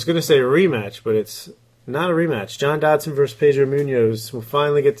I was going to say a rematch, but it's not a rematch. John Dodson versus Pedro Munoz. We'll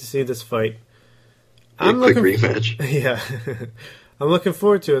finally get to see this fight. Quick rematch. Yeah. I'm looking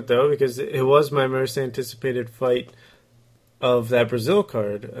forward to it, though, because it was my most anticipated fight of that Brazil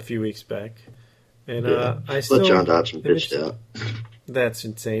card a few weeks back. And I still... Let John Dodson pitched out. That's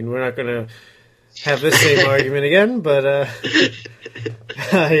insane. We're not going to have this same argument again, but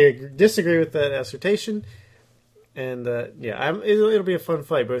I disagree with that assertion. And, it'll be a fun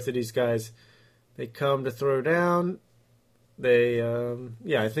fight. Both of these guys, they come to throw down.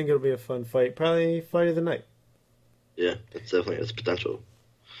 I think it'll be a fun fight. Probably fight of the night. Yeah, it definitely has potential.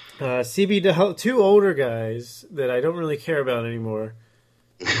 CB, two older guys that I don't really care about anymore.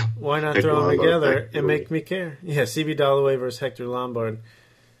 Why not Hector throw them Lombard, together Hector. and make me care? Yeah, CB Dalloway versus Hector Lombard.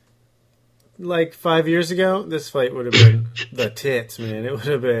 Like 5 years ago, this fight would have been the tits, man. It would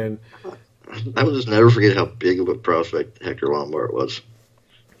have been. I will just never forget how big of a prospect Hector Lombard was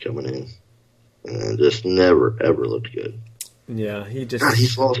coming in. And just never, ever looked good. Yeah, God,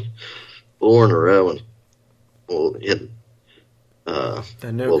 he's lost 4 in a row. And, he had,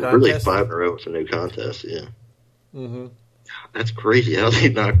 really 5 in a row with a no contest, yeah. Mm-hmm. That's crazy. How they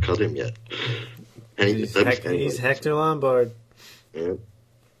not cut him yet? And he's Hector Lombard. Yeah.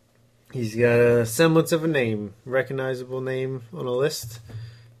 He's got a semblance of a name, recognizable name on a list.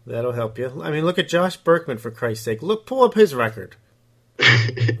 That'll help you. I mean, look at Josh Berkman, for Christ's sake. Pull up his record.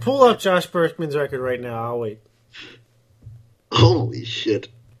 Pull up Josh Berkman's record right now. I'll wait. Holy shit.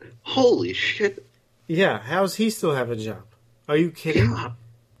 Yeah, how's he still have a job? Are you kidding? God.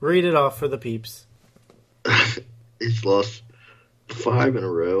 Read it off for the peeps. He's lost 5 in a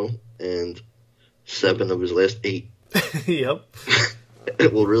row and 7 of his last 8. Yep.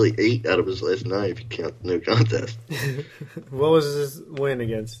 Well, really 8 out of his last 9 if you count no contest. What was his win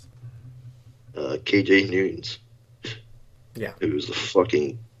against? KJ Nunes. Yeah. Who was a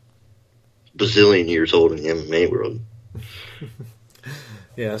fucking bazillion years old in the MMA world.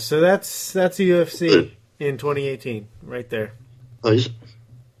 Yeah, so that's a UFC in 2018, right there. Oh,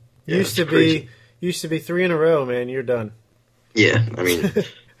 used to be 3 in a row, man. You're done. Yeah, I mean,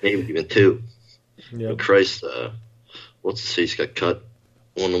 maybe even 2. Yep. Christ, what's the say? He's got cut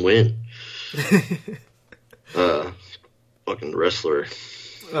on the win. Fucking wrestler.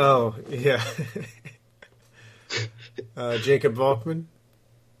 Oh, yeah. Jacob Volkman?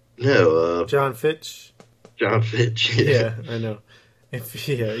 No, John Fitch? John Fitch. Yeah, I know.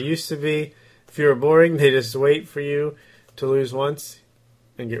 It used to be, if you were boring, they just wait for you to lose once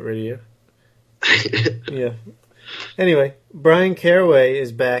and get rid of you. Yeah. Anyway, Brian Caraway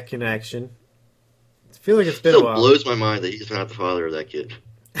is back in action. I feel like it's been a while. It blows my mind that he's not the father of that kid.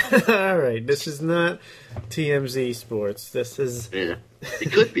 All right, this is not TMZ Sports. This is... Yeah.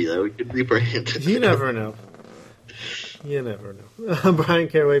 It could be, though. It could rebrand. You never know. You never know. Brian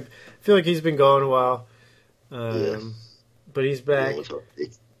Caraway, I feel like he's been gone a while. But he's back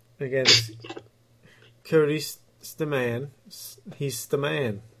against Cody Stamann. He's the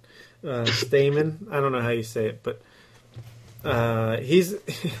man. Stamen. I don't know how you say it, but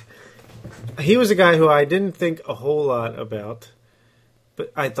he was a guy who I didn't think a whole lot about,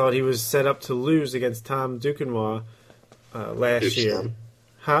 but I thought he was set up to lose against Tom Duquesnoy last year.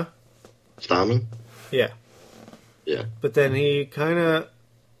 Huh? Stamen? Yeah. Yeah. But then he kind of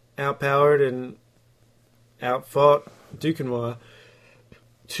outpowered and outfought Duquesnoy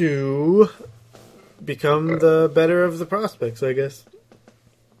to become the better of the prospects, I guess.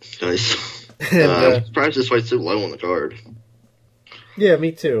 Nice. And, I'm surprised this fight's so low on the card. Yeah,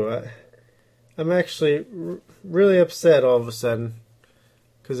 me too. I'm actually really upset all of a sudden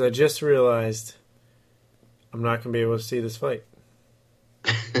because I just realized I'm not going to be able to see this fight.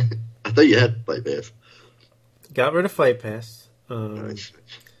 I thought you had Fight Pass. Got rid of Fight Pass. Nice.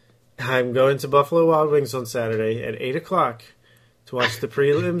 I'm going to Buffalo Wild Wings on Saturday at 8 o'clock to watch the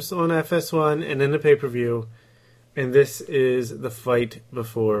prelims on FS1 and then the pay-per-view. And this is the fight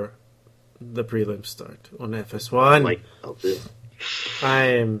before the prelims start on FS1. Like, I'll do. I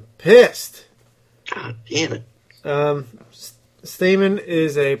am pissed. God damn it. Stamen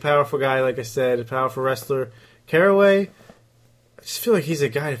is a powerful guy, like I said, a powerful wrestler. Caraway, I just feel like he's a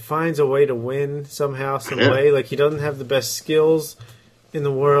guy that finds a way to win somehow, some way. Like, he doesn't have the best skills in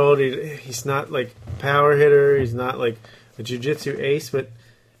the world. He's not, like, a power hitter. He's not, like, a jiu-jitsu ace, but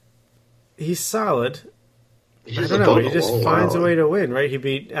he's solid. I don't know. He just finds a way to win, right? He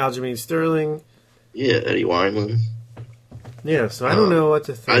beat Aljamain Sterling. Yeah, Eddie Wineland. Yeah, so I don't know what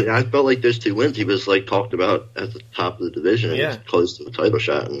to think. I felt like those 2 wins, he was, like, talked about at the top of the division. Yeah. He's close to a title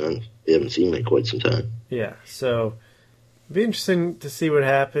shot, and then we haven't seen him in quite some time. Yeah, so it'd be interesting to see what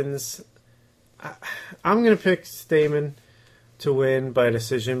happens. I'm going to pick Stamen to win by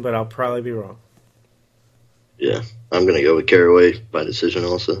decision, but I'll probably be wrong. Yeah, I'm going to go with Caraway by decision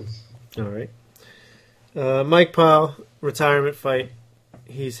also. All right. Mike Pyle, retirement fight.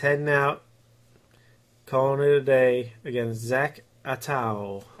 He's heading out, calling it a day against Zach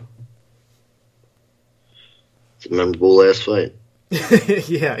Atau. It's a memorable last fight.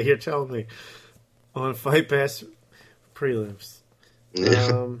 Yeah, you're telling me. On Fight Pass prelims.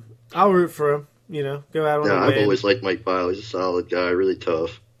 Yeah. I'll root for him, go out on a win. I've always liked Mike Pyle. He's a solid guy, really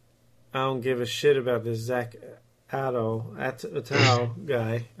tough. I don't give a shit about this Zach Atao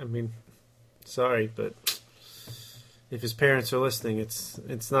guy. I mean, sorry, but if his parents are listening,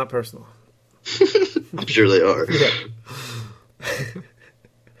 it's not personal. I'm sure they are. Yeah.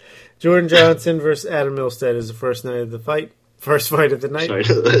 Jordan Johnson versus Adam Milstead is the first fight of the night.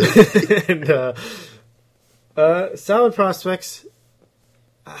 And solid prospects.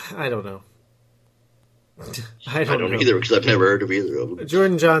 I don't know. I don't know either because I've never heard of either of them.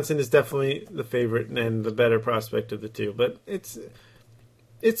 Jordan Johnson is definitely the favorite and the better prospect of the two, but it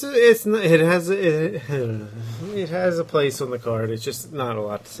has a place on the card. It's just not a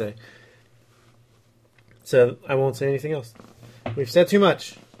lot to say. So I won't say anything else. We've said too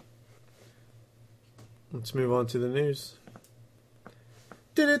much. Let's move on to the news.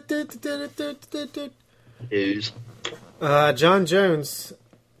 News. John Jones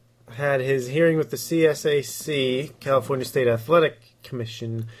had his hearing with the CSAC, California State Athletic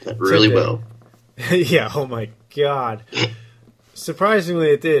Commission. Really well. Yeah, oh my God.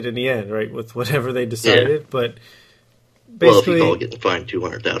 Surprisingly, it did in the end, right, with whatever they decided. Yeah. But basically, if you call getting fined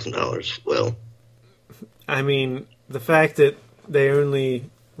 $200,000, well. I mean, the fact that they only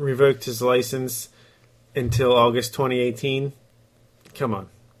revoked his license until August 2018, come on.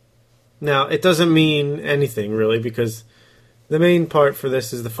 Now, it doesn't mean anything, really, because the main part for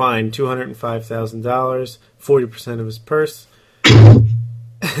this is the fine, $205,000, 40% of his purse.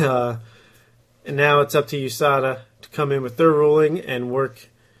 And now it's up to USADA to come in with their ruling and work,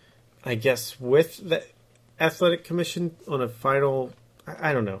 I guess, with the Athletic Commission on a final...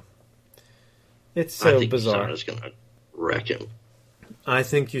 I don't know. It's so bizarre. I think USADA's going to wreck him. I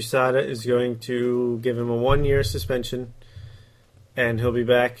think USADA is going to give him a 1-year suspension, and he'll be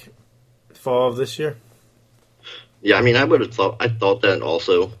back fall of this year. Yeah, I mean, I thought that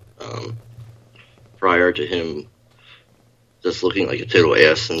also prior to him just looking like a total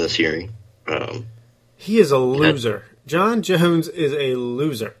ass in this hearing. He is a loser. John Jones is a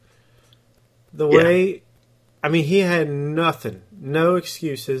loser. The way, I mean, he had nothing, no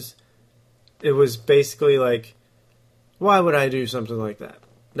excuses. It was basically like, why would I do something like that?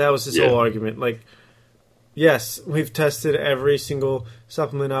 That was his whole argument. Like, yes, we've tested every single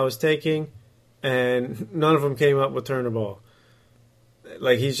supplement I was taking, and none of them came up with Turner Ball.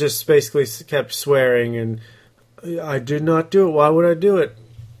 Like, he's just basically kept swearing, and I did not do it. Why would I do it?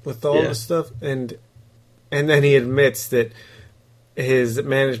 With all this stuff. And then he admits that his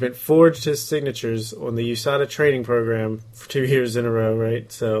management forged his signatures on the USADA training program for 2 years in a row,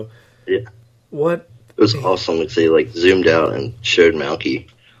 right? So, what? It was awesome. Like, they zoomed out and showed Malky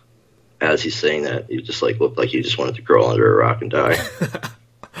as he's saying that. He just looked like he just wanted to crawl under a rock and die.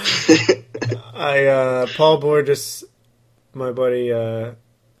 Paul Borges, my buddy on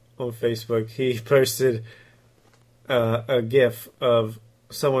Facebook, he posted a GIF of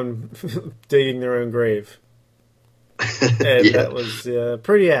someone digging their own grave, and that was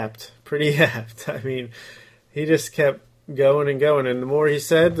pretty apt. I mean, he just kept going and going, and the more he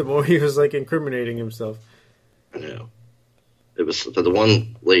said, the more he was incriminating himself. I know. It was the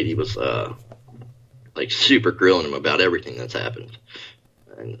one lady was super grilling him about everything that's happened,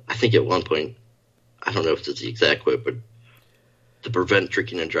 and I think at one point, I don't know if it's the exact quote, but to prevent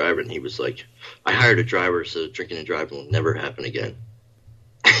drinking and driving, he was like, "I hired a driver, so drinking and driving will never happen again."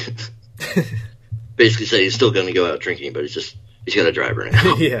 Basically, say he's still going to go out drinking, but he's got a driver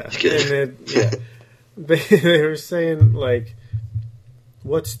now. Yeah, and then, they were saying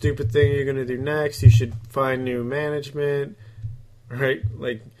what stupid thing you're going to do next? You should find new management, right?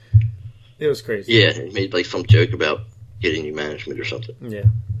 It was crazy. Yeah, he made some joke about getting new management or something. Yeah,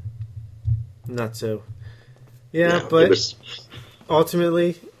 not so. Yeah, but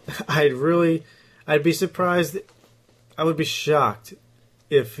ultimately, I'd be surprised. I would be shocked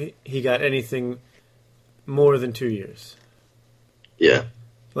if he got anything more than 2 years. Yeah.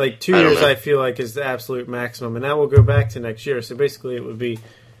 2 years, I feel is the absolute maximum, and that will go back to next year. So basically, it would be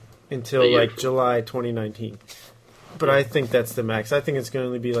until July 2019. But I think that's the max. I think it's going to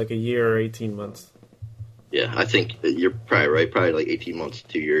only be a year or 18 months. Yeah, I think you're probably right. Probably 18 months,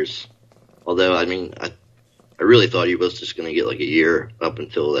 2 years. Although, I mean, I really thought he was just going to get a year up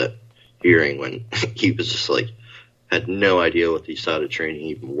until that hearing when he was just had no idea what the USADA training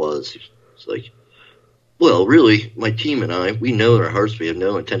even was. It's well, really, my team and I, we know in our hearts we have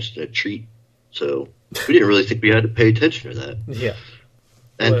no intention to cheat, so we didn't really think we had to pay attention to that. Yeah.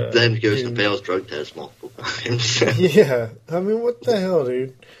 And then goes and fails drug tests multiple times. Yeah. I mean, what the hell,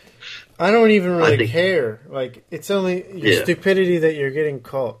 dude? I don't even really care. It's only your stupidity that you're getting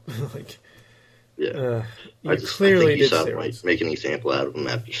caught. You clearly did USADA might make an example out of him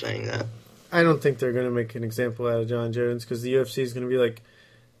after saying that. I don't think they're going to make an example out of John Jones because the UFC is going to be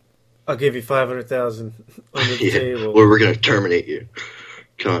I'll give you $500,000 under the table. Or we're going to terminate your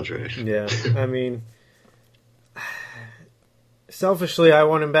contract. Yeah, I mean, selfishly, I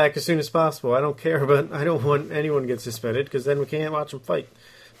want him back as soon as possible. I don't care, but I don't want anyone to get suspended because then we can't watch him fight.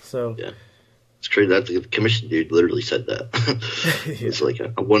 So yeah, it's crazy that the commission dude literally said that. Yeah. It's like,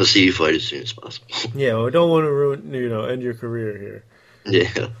 I want to see you fight as soon as possible. Yeah, well, I don't want to ruin, end your career here.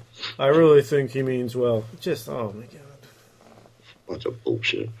 Yeah, I really think he means well. Just, oh my god, bunch of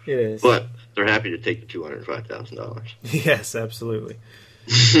bullshit. it is. But they're happy to take the $205,000. Yes, absolutely.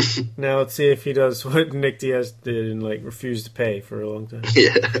 Now let's see if he does what Nick Diaz did and refused to pay for a long time.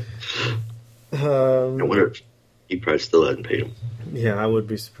 Yeah. I wonder if he probably still hadn't paid him. Yeah, I would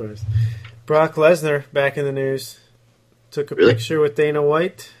be surprised. Brock Lesnar back in the news. Took a Really? picture with Dana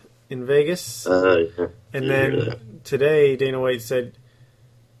White in Vegas. Yeah. And Yeah, then today, Dana White said,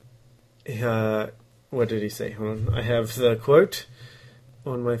 what did he say? Hold on. I have the quote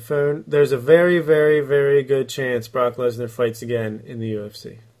on my phone. There's a very, very, very good chance Brock Lesnar fights again in the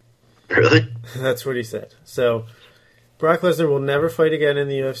UFC. Really? That's what he said. So, Brock Lesnar will never fight again in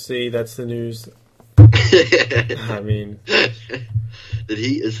the UFC. That's the news. I mean,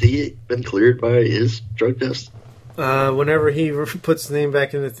 Has he been cleared by his drug test? whenever he puts the name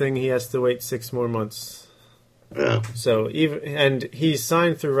back in the thing, he has to wait 6 more months. Yeah. So and he's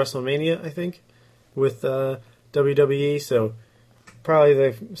signed through WrestleMania, I think, with WWE. So probably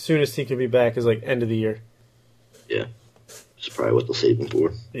the soonest he could be back is end of the year. Yeah. That's probably what they'll save him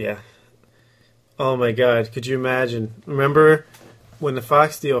for. Yeah. Oh my God! Could you imagine? Remember when the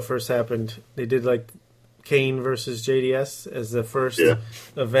Fox deal first happened? They did Kane versus JDS as the first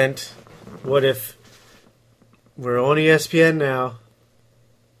event. What if we're on ESPN now,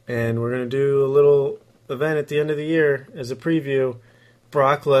 and we're gonna do a little event at the end of the year as a preview?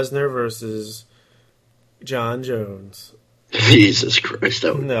 Brock Lesnar versus John Jones. Jesus Christ!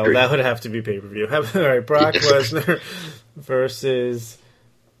 That would be great. That would have to be pay-per-view. All right, Brock Lesnar versus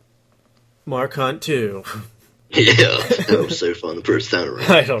Mark Hunt 2. Yeah, that was so fun the first time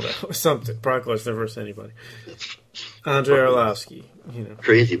around. I don't know. Something. Brock Lesnar versus anybody. Andre Arlovsky.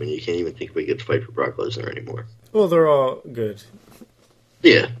 Crazy when you can't even think of a good fight for Brock Lesnar anymore. Well, they're all good.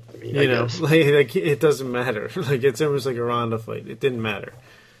 Yeah. I mean, I guess. It doesn't matter. It's almost like a Ronda fight. It didn't matter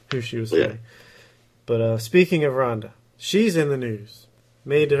who she was fighting. But speaking of Ronda, she's in the news.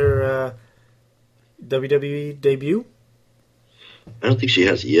 Made her WWE debut. I don't think she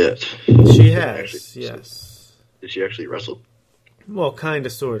has yet. She has, yes. Did she actually wrestle? Well, kind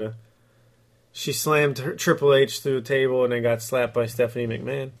of, sort of. She slammed Triple H through the table and then got slapped by Stephanie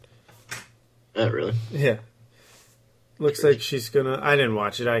McMahon. Oh, really? Yeah. Looks like she's gonna... I didn't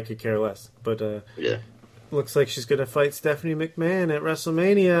watch it. I could care less. But, yeah. Looks like she's gonna fight Stephanie McMahon at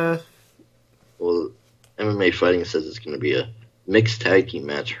WrestleMania. Well, MMA Fighting says it's going to be a mixed tag team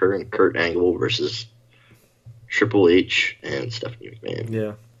match. Her and Kurt Angle versus Triple H and Stephanie McMahon.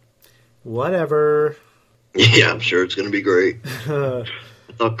 Yeah. Whatever. Yeah, I'm sure it's going to be great. I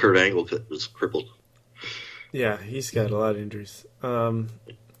thought Kurt Angle was crippled. Yeah, he's got a lot of injuries.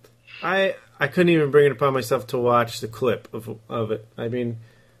 I couldn't even bring it upon myself to watch the clip of it. I mean,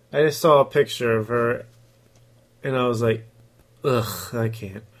 I just saw a picture of her, and I was like, ugh, I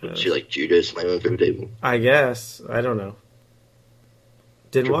can't. She judo slamming through the table. I guess. I don't know.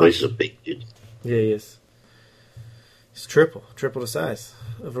 Didn't Triple watch. H is a big dude. Yeah, he is. He's triple the size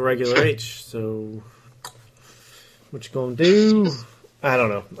of a regular H. So, what you gonna do? I don't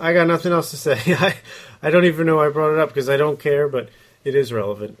know. I got nothing else to say. I don't even know why I brought it up because I don't care, but it is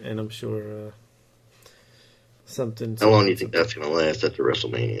relevant, and I'm sure something. How long do you think that's going to last after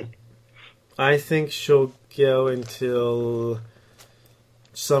WrestleMania? I think she'll go until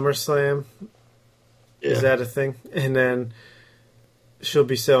SummerSlam. Yeah. Is that a thing? And then she'll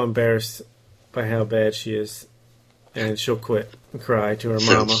be so embarrassed by how bad she is, and she'll quit and cry to her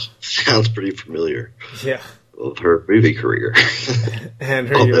mama. Sounds pretty familiar. Yeah. Of her movie career. And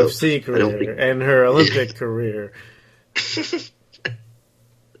her UFC career. And her Olympic career. She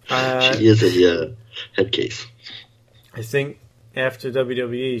is a head case. I think after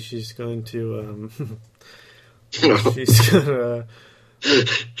WWE, she's going to... she's going to...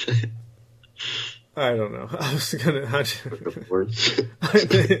 I don't know. I was going to...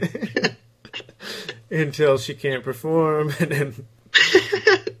 Until she can't perform, and then...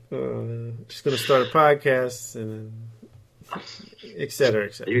 she's going to start a podcast, and then, et cetera,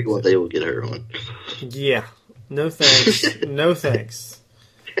 et cetera. Maybe one day we'll get her on. Yeah. No thanks. No thanks.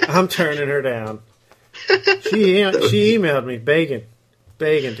 I'm turning her down. She emailed me begging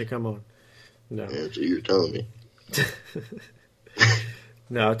to come on. No. Yeah, that's what you're telling me.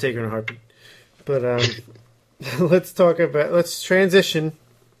 No, I'll take her in a heartbeat. But let's transition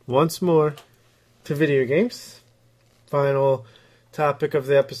once more to video games. Final topic of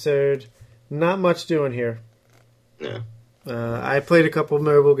the episode. Not much doing here. Yeah. I played a couple of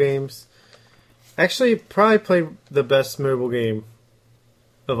mobile games. Actually, probably played the best mobile game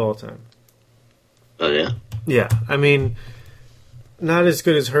of all time. Oh, yeah? Yeah, I mean, not as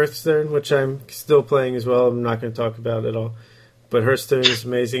good as Hearthstone, which I'm still playing as well. I'm not going to talk about it at all. But Hearthstone is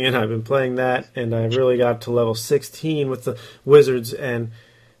amazing, and I've been playing that, and I really got to level 16 with the Wizards, and...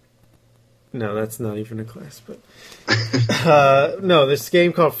 No, that's not even a class, but... no, this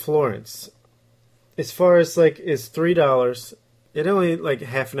game called Florence. As far as, like, is $3. It only, like,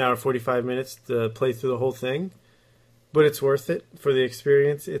 half an hour, 45 minutes to play through the whole thing. But it's worth it for the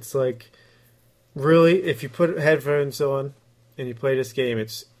experience. It's, like, really, if you put headphones on and you play this game,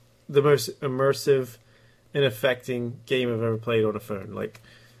 it's the most immersive and affecting game I've ever played on a phone. Like,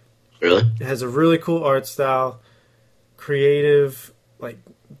 Really? it has a really cool art style, creative, like,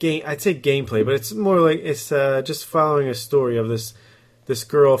 game. I'd say gameplay, but it's more like it's just following a story of this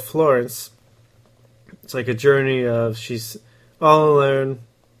girl, Florence. It's like a journey of she's all alone,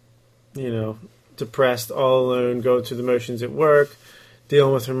 you know, depressed, all alone, going through the motions at work,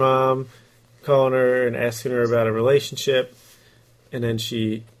 dealing with her mom, calling her and asking her about a relationship, and then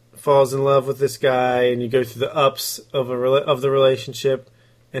she falls in love with this guy, and you go through the ups of the relationship,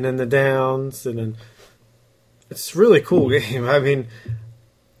 and then the downs, and then it's a really cool game. I mean,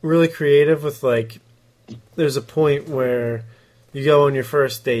 really creative with, like, there's a point where you go on your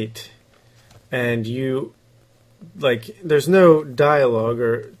first date, and you, like, there's no dialogue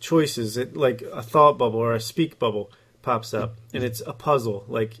or choices. It, like, a thought bubble or a speak bubble pops up, and it's a puzzle,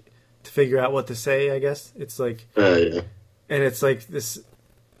 like, to figure out what to say, I guess. It's like, Yeah. and it's like this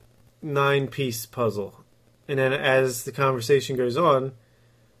 9-piece puzzle. And then as the conversation goes on,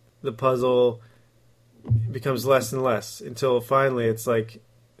 the puzzle becomes less and less until finally it's like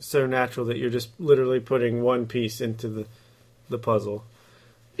so natural that you're just literally putting one piece into the puzzle.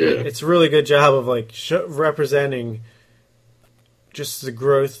 Yeah. It's a really good job of, like, representing just the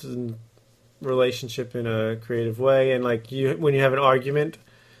growth and relationship in a creative way. And, like, when you have an argument,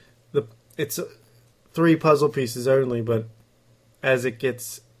 it's 3 puzzle pieces only, but as it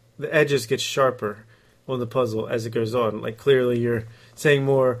gets, the edges get sharper on the puzzle as it goes on. Like, clearly you're saying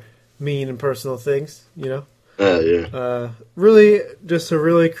more mean and personal things, you know? Yeah. Really, just a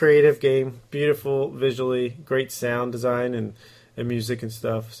really creative game. Beautiful visually, great sound design and music and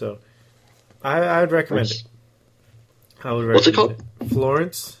stuff. So I would recommend it. I would recommend What's it called?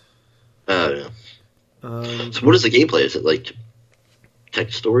 Florence. Yeah. So what is the gameplay? Is it like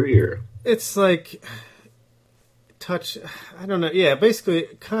text story or? It's like I don't know. Yeah, basically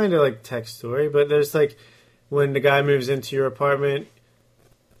kind of like text story, but there's, like, when the guy moves into your apartment,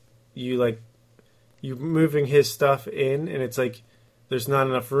 you moving his stuff in, and it's like there's not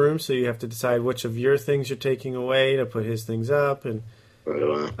enough room, so you have to decide which of your things you're taking away to put his things up, and I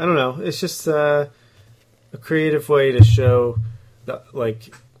don't know. It's just a creative way to show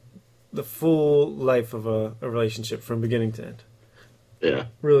the full life of a relationship from beginning to end. Yeah.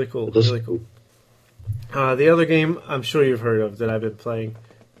 Really cool. Really cool. The other game I'm sure you've heard of that I've been playing,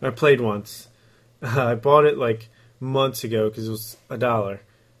 I played once. I bought it like months ago because it was $1,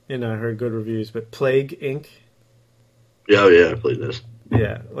 and I heard good reviews. But Plague Inc. Yeah, I played this.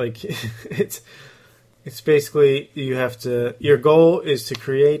 Yeah, like it's basically your goal is to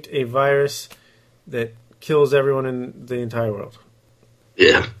create a virus that kills everyone in the entire world.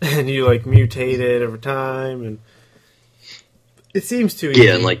 Yeah. And you, like, mutate it over time, and it seems too easy.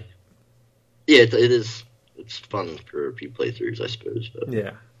 Yeah, and, like, it is. It's fun for a few playthroughs, I suppose. But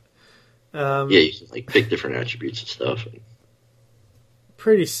yeah. Yeah, you can, like, pick different attributes and stuff.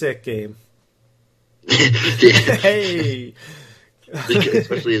 Pretty sick game. Yeah. Hey!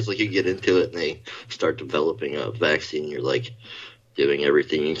 Especially as, like, you get into it and they start developing a vaccine, you're, like, doing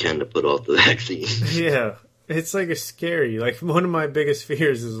everything you can to put off the vaccine. Yeah. It's, like, a scary. Like, one of my biggest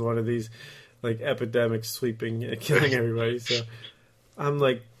fears is one of these, like, epidemics sweeping and killing everybody. So I'm,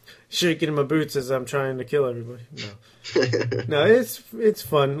 like, shaking in my boots as I'm trying to kill everybody. No, it's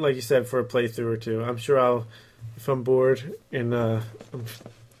fun, like you said, for a playthrough or two. I'm sure if I'm bored and I'm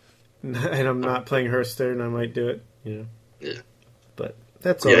not playing Hearthstone, I might do it. You know. Yeah. But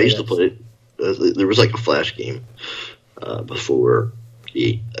that's all. Yeah, I used to play. There was, like, a Flash game before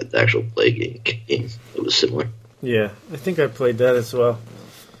the actual Plague game. It was similar. Yeah, I think I played that as well.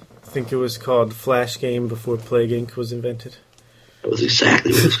 I think it was called Flash Game before Plague Inc. was invented. That was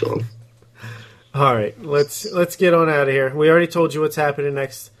exactly what it was called. All right, let's get on out of here. We already told you what's happening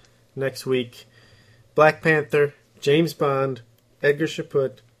next week. Black Panther, James Bond, Edgar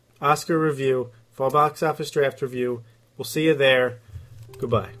Chaput, Oscar review, Fall Box Office Draft review. We'll see you there.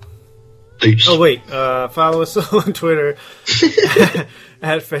 Goodbye. Peace. Oh, wait. Follow us on Twitter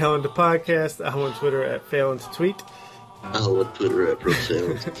at Failing to Podcast. I'm on Twitter at Failing to Tweet. I'm on Twitter at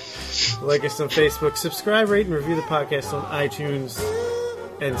ProSound. Like us on Facebook. Subscribe, rate, and review the podcast on iTunes.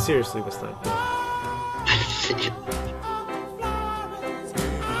 And seriously this time.